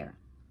sat there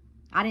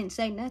I didn't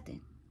say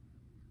nothing.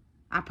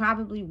 I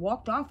probably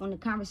walked off when the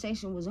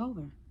conversation was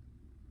over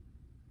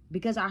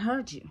because I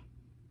heard you.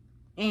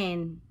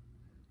 And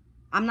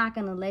I'm not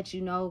going to let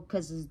you know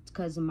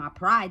because of my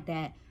pride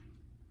that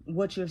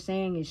what you're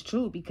saying is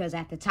true, because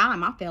at the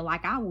time I felt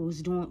like I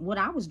was doing what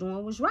I was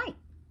doing was right.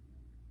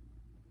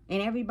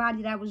 And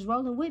everybody that was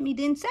rolling with me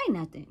didn't say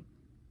nothing.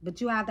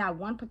 But you have that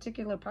one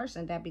particular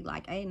person that be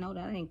like, hey, no,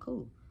 that ain't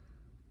cool.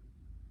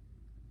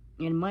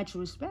 And much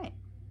respect.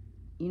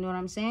 You know what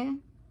I'm saying?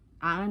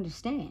 I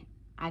understand.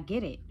 I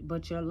get it.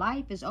 But your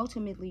life is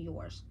ultimately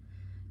yours.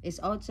 It's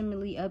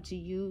ultimately up to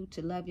you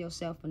to love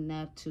yourself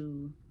enough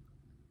to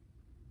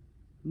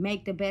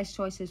make the best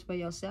choices for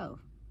yourself.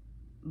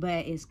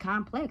 But it's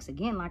complex.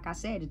 Again, like I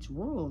said, it's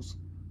rules.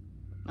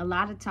 A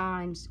lot of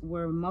times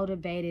we're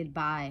motivated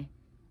by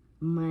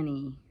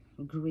money,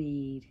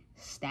 greed,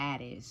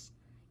 status,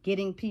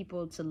 getting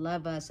people to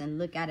love us and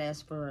look at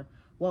us for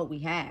what we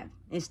have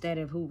instead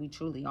of who we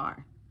truly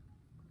are.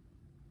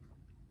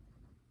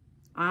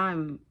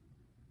 I'm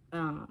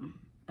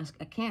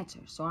a Cancer,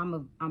 so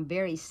I'm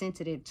very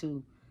sensitive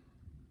to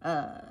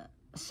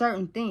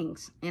certain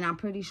things, and I'm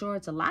pretty sure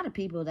it's a lot of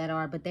people that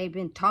are, but they've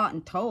been taught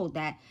and told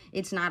that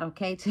it's not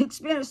okay to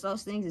experience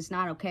those things. It's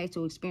not okay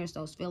to experience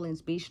those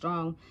feelings. Be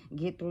strong,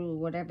 get through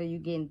whatever you're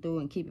getting through,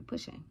 and keep it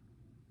pushing.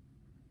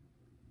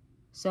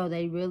 So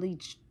they really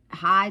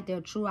hide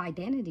their true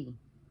identity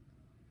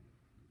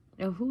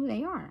of who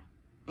they are,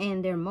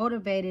 and they're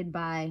motivated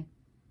by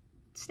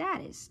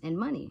status and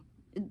money.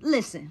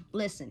 Listen,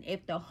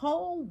 if the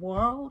whole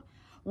world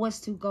was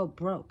to go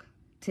broke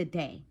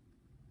today,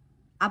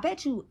 I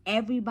bet you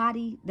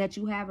everybody that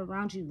you have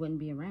around you wouldn't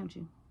be around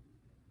you.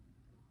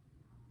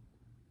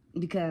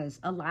 Because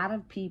a lot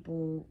of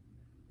people,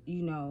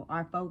 you know,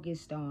 are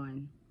focused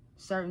on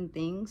certain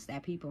things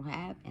that people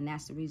have, and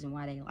that's the reason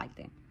why they like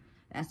them.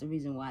 That's the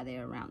reason why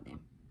they're around them.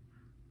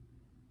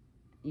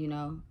 You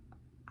know,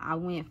 I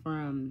went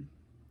from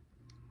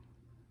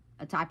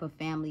a type of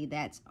family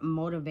that's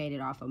motivated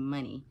off of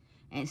money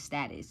and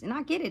status. And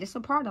I get it. It's a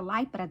part of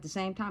life, but at the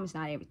same time, it's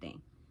not everything.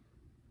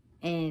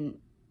 And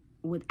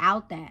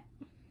without that,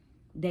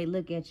 they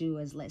look at you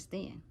as less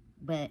than.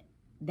 But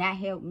that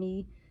helped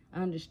me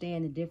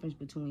understand the difference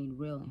between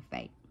real and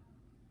fake.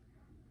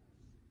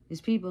 It's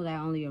people that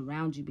are only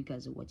around you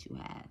because of what you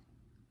have.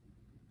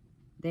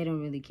 They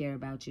don't really care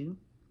about you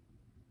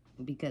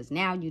because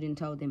now you didn't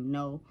told them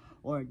no,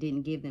 or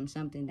didn't give them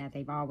something that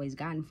they've always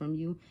gotten from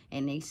you,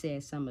 and they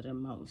said some of the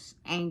most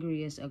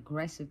angriest,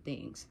 aggressive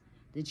things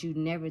that you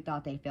never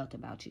thought they felt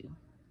about you.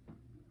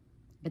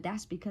 But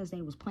that's because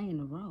they was playing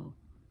the role,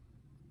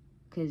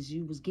 because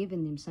you was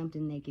giving them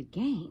something they could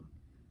gain.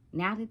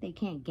 Now that they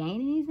can't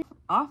gain anything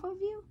off of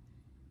you,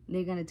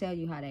 they're going to tell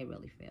you how they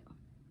really feel.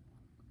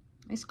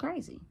 It's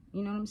crazy.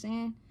 You know what I'm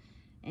saying?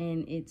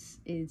 And it's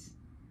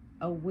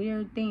a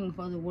weird thing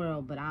for the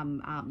world, but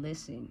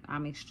listen,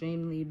 I'm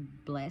extremely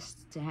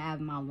blessed to have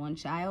my one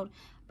child,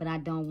 but I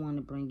don't want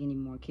to bring any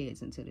more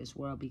kids into this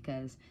world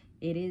because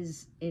it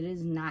is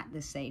not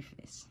the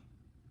safest.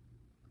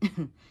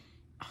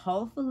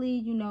 Hopefully,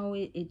 you know,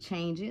 it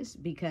changes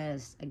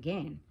because,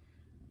 again,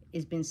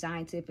 it's been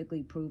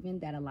scientifically proven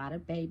that a lot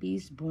of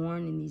babies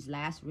born in these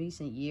last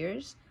recent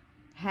years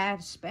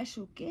have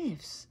special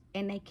gifts,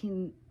 and they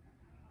can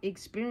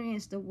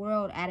experience the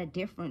world at a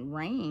different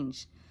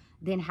range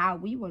than how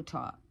we were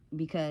taught,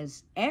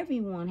 because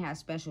everyone has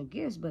special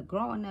gifts. But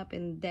growing up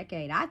in the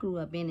decade I grew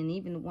up in, and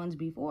even the ones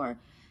before,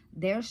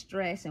 their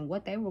stress and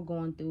what they were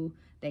going through,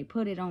 they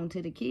put it on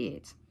to the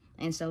kids.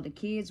 And so the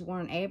kids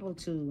weren't able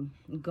to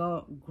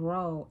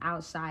grow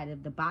outside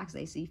of the box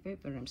they see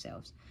fit for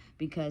themselves,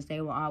 because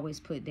they were always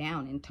put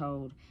down and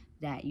told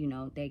that, you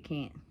know, they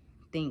can't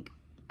think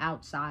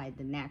outside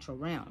the natural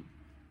realm.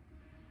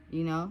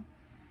 You know,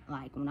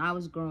 like when I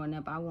was growing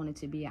up, I wanted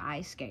to be an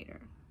ice skater.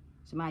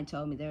 Somebody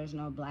told me there's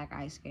no black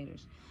ice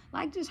skaters.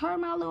 Like, just hurt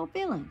my little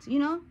feelings, you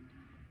know?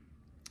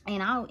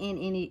 And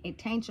it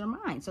taints your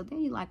mind. So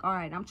then you're like, all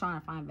right, I'm trying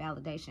to find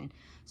validation,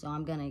 so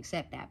I'm going to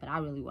accept that. But I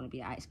really want to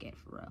be an ice skater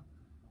for real.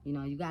 You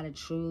know, you got to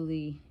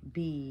truly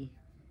be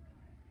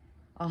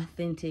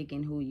authentic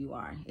in who you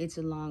are. It's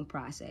a long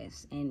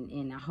process.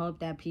 And I hope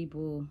that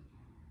people,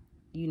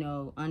 you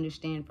know,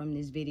 understand from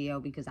this video,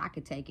 because I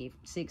could take it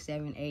 6,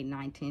 7, 8,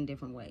 9, 10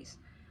 different ways,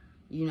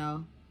 you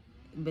know?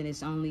 But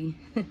it's only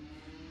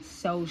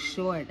so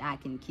short I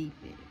can keep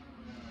it.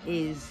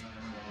 Is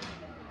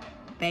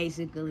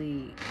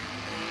basically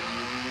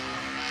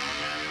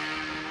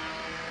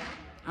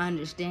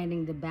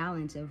understanding the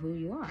balance of who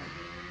you are.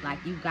 Like,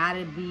 you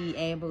gotta be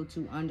able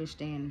to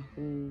understand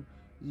who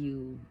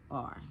you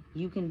are.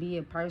 You can be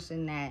a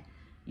person that,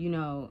 you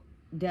know,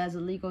 does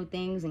illegal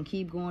things and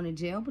keep going to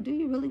jail, but do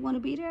you really want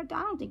to be there? I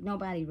don't think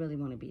nobody really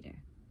want to be there.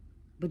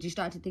 But you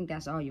start to think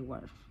that's all you're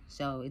worth.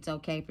 So it's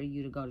okay for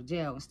you to go to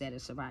jail instead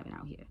of surviving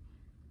out here.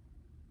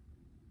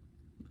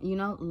 You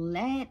know,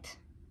 let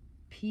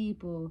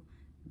people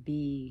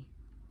be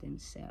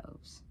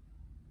themselves.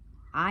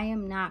 I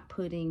am not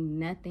putting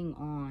nothing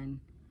on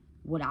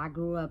what I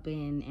grew up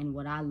in and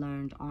what I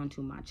learned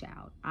onto my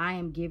child. I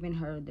am giving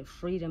her the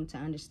freedom to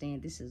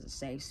understand this is a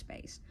safe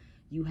space.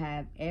 You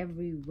have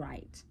every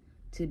right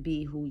to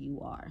be who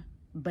you are.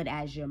 But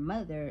as your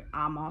mother,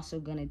 I'm also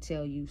going to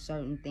tell you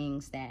certain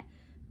things that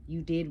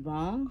you did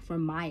wrong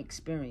from my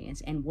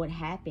experience and what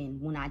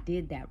happened when I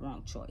did that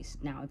wrong choice.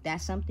 Now, if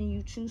that's something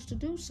you choose to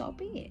do, so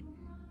be it.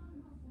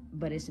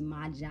 But it's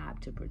my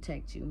job to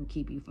protect you and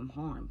keep you from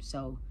harm.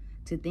 So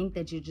to think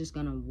that you're just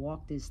going to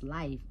walk this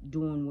life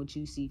doing what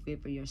you see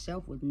fit for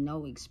yourself with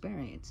no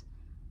experience,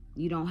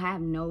 you don't have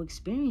no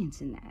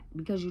experience in that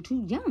because you're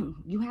too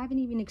young. You haven't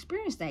even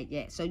experienced that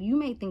yet. So you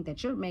may think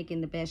that you're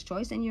making the best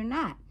choice and you're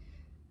not.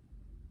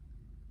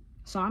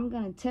 So I'm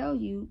going to tell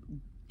you,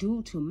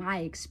 due to my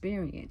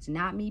experience,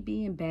 not me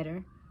being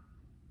better,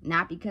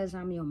 not because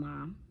I'm your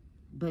mom,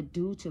 but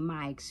due to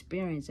my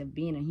experience of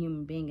being a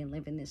human being and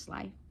living this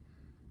life,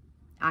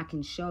 I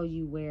can show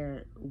you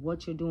where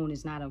what you're doing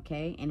is not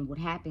okay and what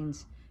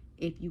happens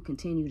if you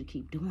continue to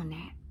keep doing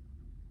that.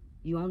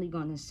 You're only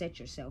going to set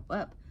yourself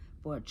up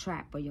for a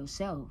trap for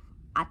yourself.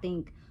 I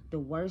think the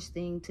worst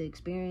thing to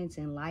experience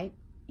in life,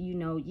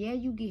 yeah,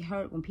 you get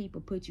hurt when people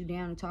put you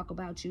down and talk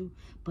about you,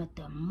 but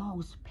the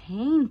most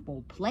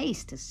painful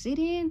place to sit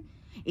in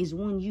is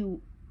when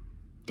you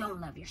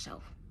don't love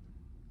yourself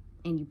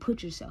and you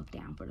put yourself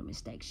down for the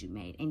mistakes you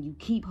made and you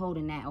keep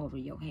holding that over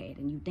your head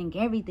and you think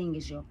everything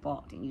is your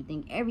fault and you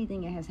think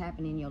everything that has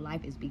happened in your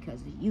life is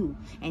because of you,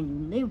 and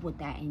you live with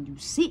that and you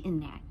sit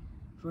in that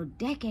for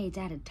decades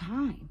at a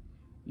time.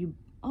 You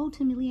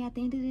ultimately, at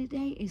the end of the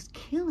day, is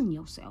killing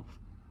yourself.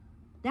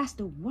 That's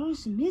the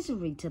worst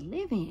misery to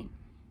live in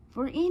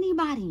for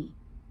anybody.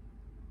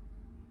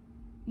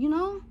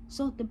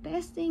 So the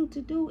best thing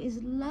to do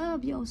is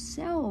love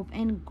yourself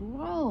and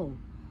grow.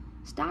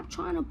 Stop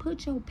trying to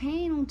put your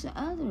pain onto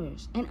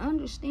others and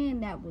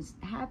understand that what's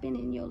happened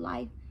in your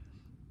life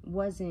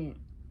wasn't,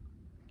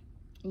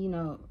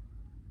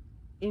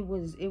 it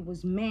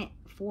was meant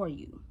for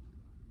you.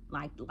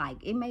 Like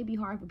it may be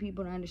hard for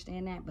people to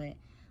understand that, but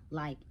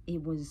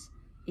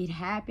it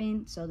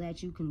happened so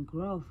that you can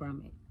grow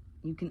from it.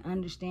 You can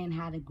understand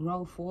how to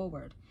grow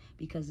forward,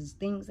 because it's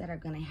things that are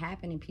going to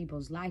happen in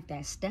people's life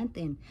that stunt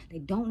them. They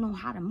don't know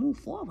how to move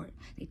forward.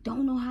 They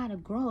don't know how to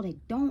grow. They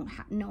don't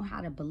know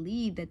how to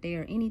believe that they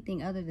are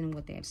anything other than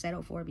what they have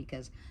settled for,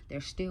 because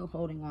they're still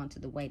holding on to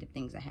the weight of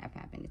things that have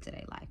happened into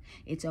their life.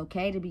 It's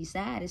okay to be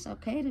sad. It's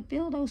okay to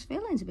feel those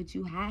feelings, but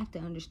you have to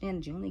understand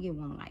that you only get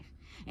one life.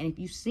 And if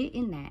you sit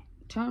in that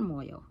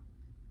turmoil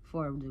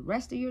for the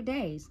rest of your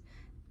days,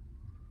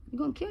 you're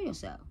going to kill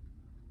yourself.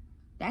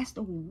 That's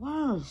the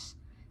worst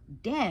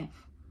death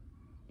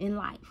in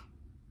life,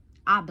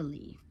 I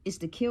believe, is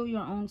to kill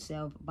your own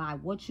self by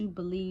what you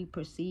believe,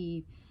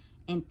 perceive,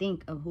 and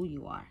think of who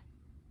you are.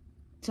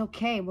 It's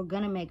okay. We're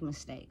going to make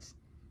mistakes.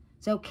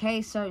 It's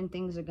okay. Certain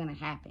things are going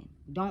to happen.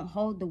 Don't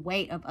hold the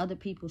weight of other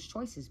people's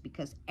choices,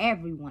 because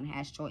everyone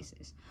has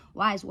choices.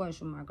 Wise words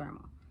from my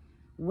grandma.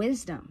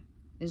 Wisdom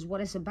is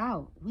what it's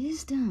about.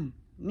 Wisdom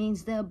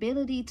means the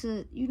ability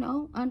to,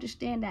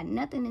 understand that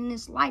nothing in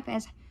this life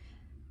has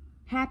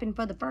happened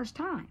for the first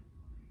time.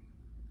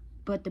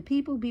 But the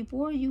people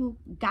before you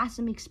got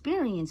some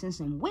experience and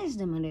some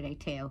wisdom under their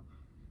tail.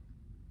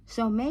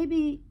 So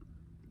maybe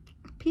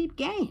peep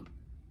game.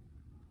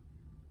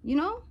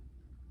 And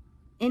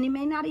it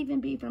may not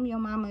even be from your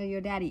mama or your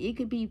daddy. It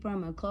could be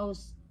from a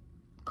close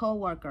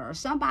co-worker or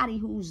somebody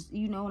who's,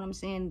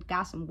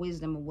 got some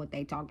wisdom of what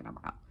they talking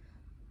about.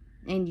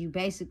 And you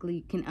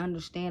basically can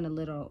understand a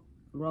little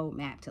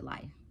roadmap to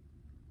life.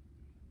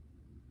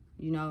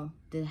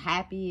 The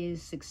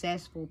happiest,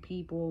 successful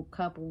people,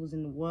 couples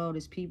in the world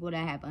is people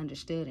that have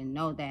understood and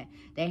know that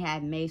they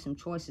have made some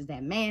choices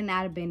that may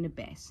not have been the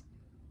best,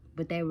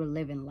 but they were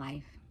living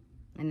life.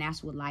 And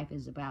that's what life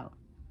is about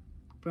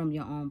from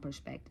your own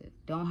perspective.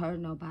 Don't hurt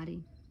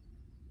nobody.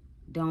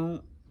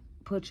 Don't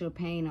put your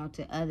pain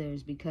onto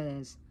others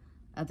because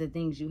of the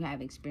things you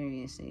have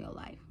experienced in your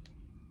life.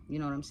 You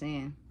know what I'm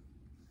saying?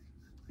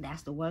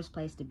 That's the worst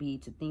place to be,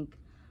 to think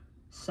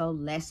so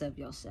less of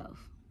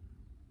yourself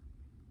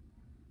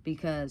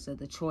because of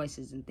the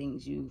choices and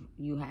things you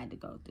had to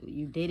go through.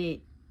 You did it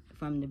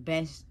from the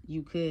best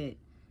you could,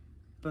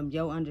 from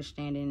your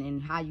understanding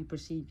and how you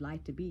perceive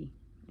life to be,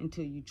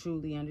 until you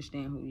truly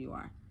understand who you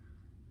are.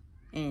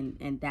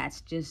 And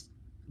that's just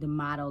the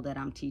motto that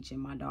I'm teaching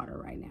my daughter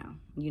right now.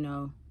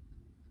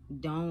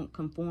 Don't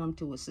conform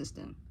to a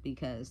system,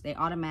 because they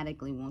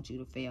automatically want you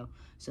to fail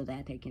so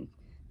that they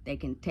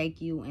can take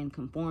you and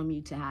conform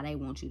you to how they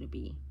want you to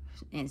be,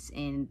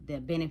 and the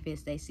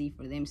benefits they see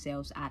for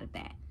themselves out of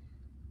that.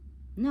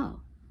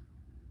 No.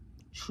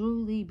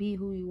 Truly be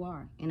who you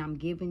are. And I'm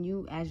giving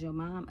you, as your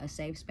mom, a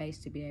safe space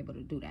to be able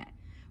to do that.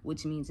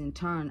 Which means, in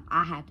turn,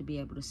 I have to be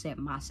able to set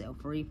myself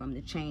free from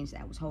the chains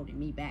that was holding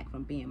me back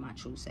from being my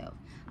true self.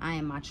 I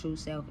am my true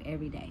self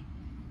every day.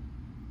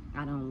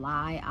 I don't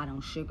lie. I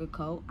don't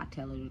sugarcoat. I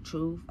tell her the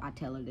truth. I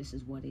tell her this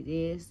is what it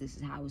is. This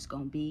is how it's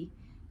going to be.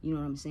 You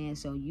know what I'm saying?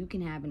 So you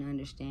can have an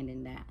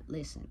understanding that,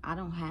 listen, I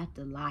don't have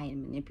to lie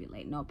and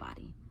manipulate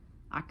nobody.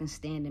 I can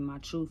stand in my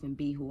truth and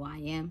be who I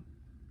am.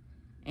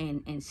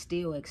 and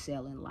still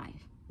excel in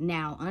life.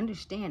 Now,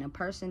 understand, a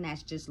person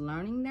that's just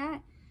learning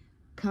that,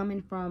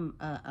 coming from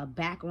a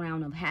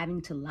background of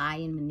having to lie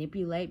and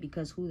manipulate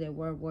because who they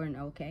weren't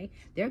okay,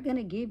 they're going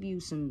to give you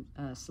some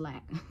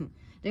slack.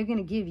 They're going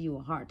to give you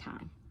a hard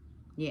time.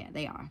 Yeah,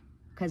 they are.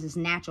 Because it's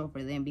natural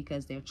for them,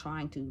 because they're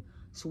trying to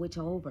switch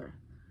over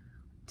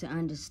to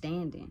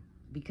understanding.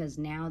 Because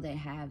now they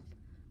have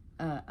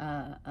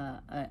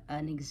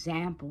an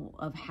example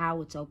of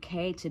how it's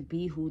okay to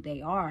be who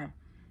they are,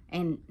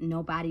 and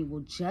nobody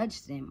will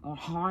judge them or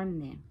harm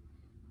them.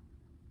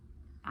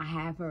 I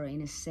have her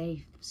in a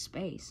safe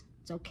space.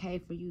 It's okay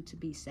for you to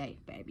be safe,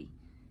 baby.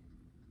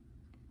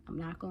 I'm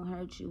not going to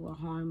hurt you or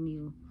harm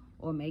you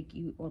or make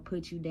you or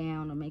put you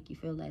down or make you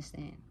feel less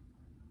than.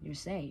 You're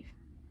safe.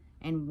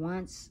 And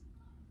once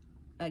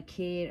a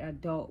kid,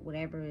 adult,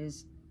 whatever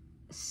is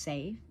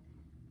safe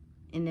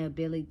in the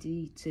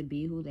ability to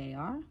be who they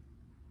are,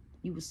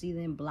 you will see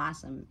them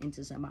blossom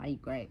into somebody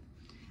great.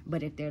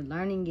 But if they're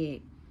learning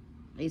it,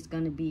 it's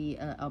going to be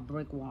a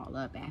brick wall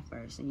up at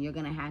first. And you're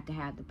going to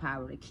have the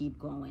power to keep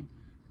going,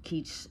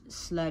 keep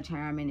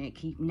sledgehammering it,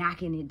 keep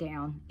knocking it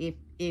down if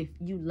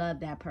you love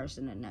that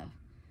person enough.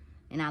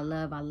 And I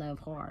love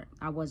hard.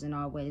 I wasn't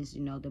always,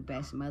 the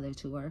best mother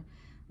to her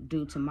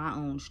due to my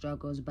own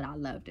struggles, but I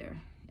loved her.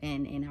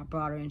 And I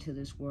brought her into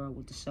this world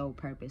with the sole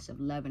purpose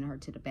of loving her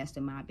to the best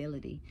of my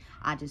ability.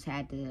 I just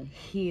had to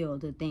heal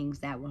the things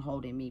that were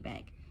holding me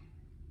back.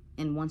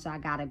 And once I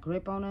got a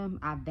grip on them,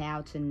 I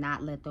vowed to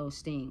not let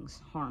those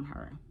things harm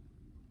her.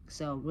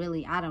 So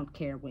really, I don't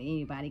care what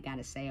anybody got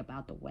to say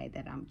about the way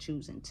that I'm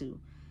choosing to,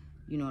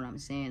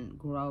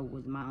 grow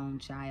with my own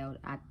child.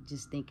 I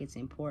just think it's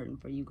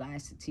important for you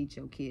guys to teach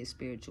your kids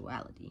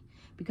spirituality,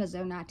 because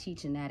they're not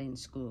teaching that in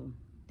school.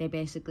 They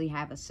basically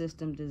have a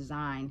system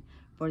designed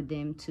for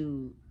them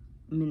to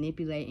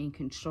manipulate and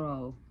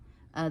control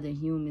other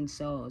human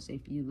souls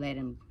if you let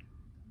them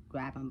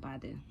grab them by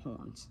the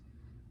horns.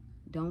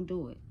 Don't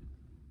do it.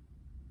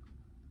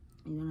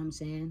 You know what I'm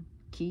saying?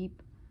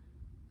 Keep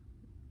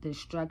the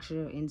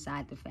structure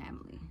inside the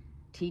family.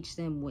 Teach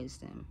them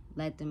wisdom.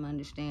 Let them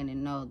understand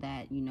and know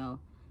that,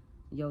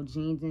 your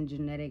genes and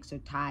genetics are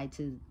tied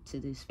to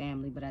this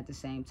family, but at the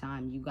same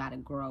time, you got to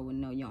grow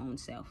and know your own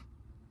self.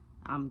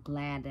 I'm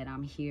glad that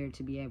I'm here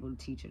to be able to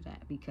teach her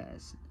that,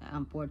 because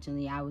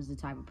unfortunately, I was the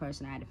type of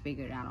person I had to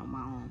figure it out on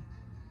my own.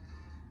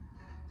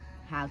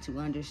 How to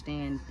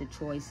understand the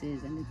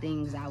choices and the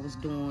things I was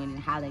doing and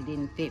how they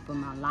didn't fit for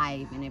my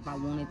life. And if I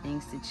wanted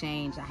things to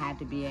change, I had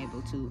to be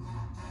able to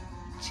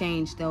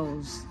change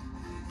those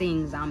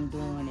things I'm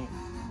doing and,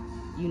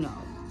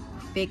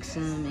 fix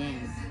them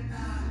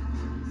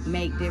and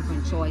make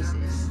different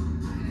choices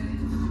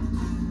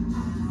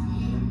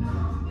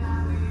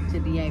to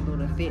be able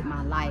to fit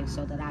my life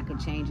so that I could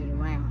change it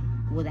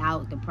around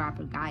without the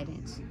proper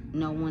guidance.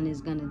 No one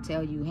is going to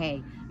tell you,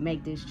 hey,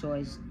 make this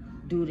choice,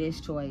 do this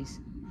choice.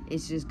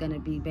 It's just going to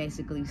be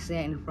basically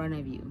set in front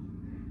of you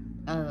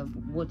of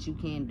what you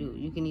can do.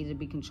 You can either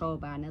be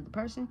controlled by another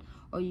person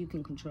or you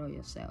can control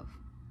yourself.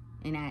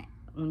 And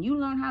when you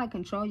learn how to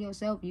control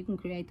yourself, you can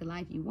create the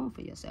life you want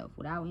for yourself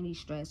without any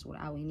stress,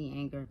 without any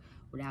anger,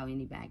 without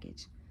any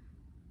baggage.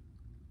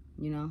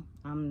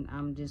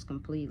 I'm just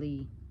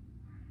completely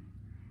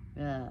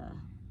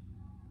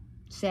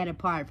set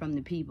apart from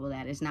the people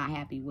that is not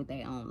happy with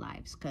their own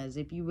lives. Because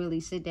if you really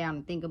sit down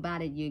and think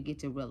about it, you get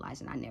to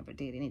realizing I never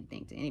did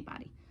anything to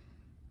anybody.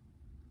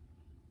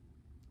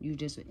 You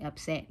just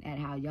upset at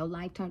how your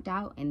life turned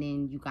out, and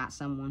then you got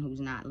someone who's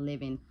not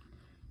living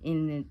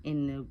in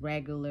the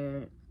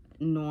regular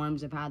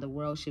norms of how the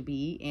world should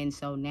be, and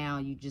so now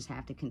you just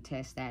have to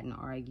contest that and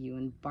argue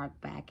and bark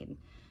back, and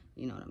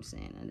you know what I'm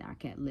saying. And I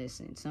can't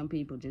listen. Some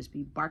people just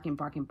be barking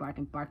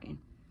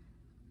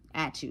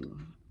at you,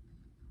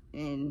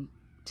 and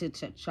to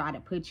try to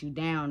put you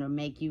down or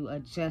make you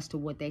adjust to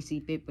what they see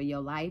fit for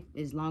your life.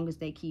 As long as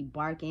they keep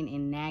barking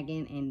and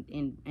nagging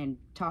and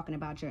talking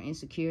about your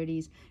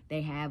insecurities,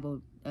 they have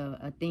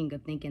a thing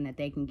of thinking that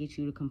they can get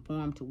you to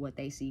conform to what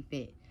they see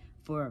fit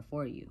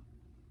for you.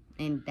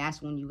 And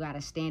that's when you got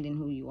to stand in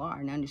who you are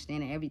and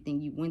understand that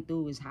everything you went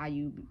through is how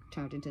you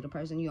turned into the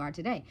person you are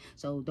today.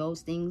 So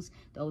those things,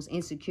 those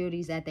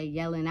insecurities that they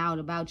yelling out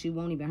about you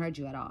won't even hurt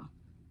you at all,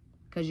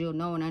 because you'll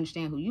know and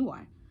understand who you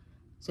are.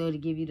 So to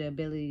give you the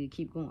ability to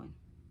keep going.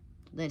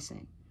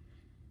 Listen,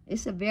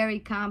 it's a very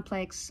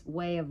complex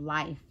way of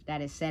life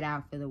that is set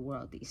out for the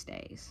world these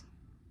days.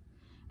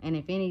 And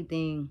if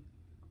anything,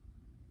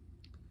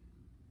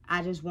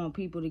 I just want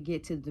people to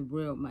get to the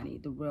real money,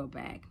 the real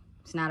bag.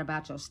 It's not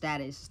about your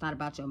status. It's not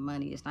about your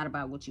money. It's not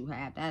about what you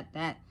have.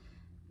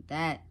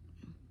 That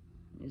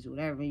is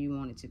whatever you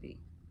want it to be.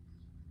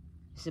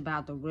 It's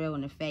about the real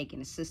and the fake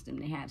and the system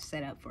they have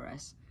set up for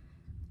us.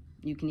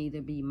 You can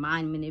either be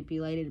mind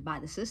manipulated by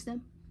the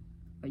system,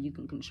 or you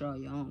can control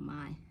your own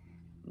mind.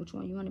 Which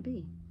one you want to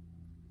be?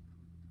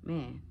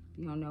 Man, if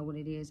you don't know what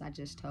it is, I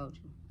just told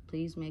you.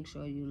 Please make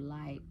sure you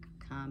like,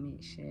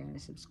 comment, share,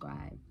 and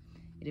subscribe.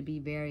 It'll be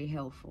very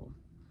helpful.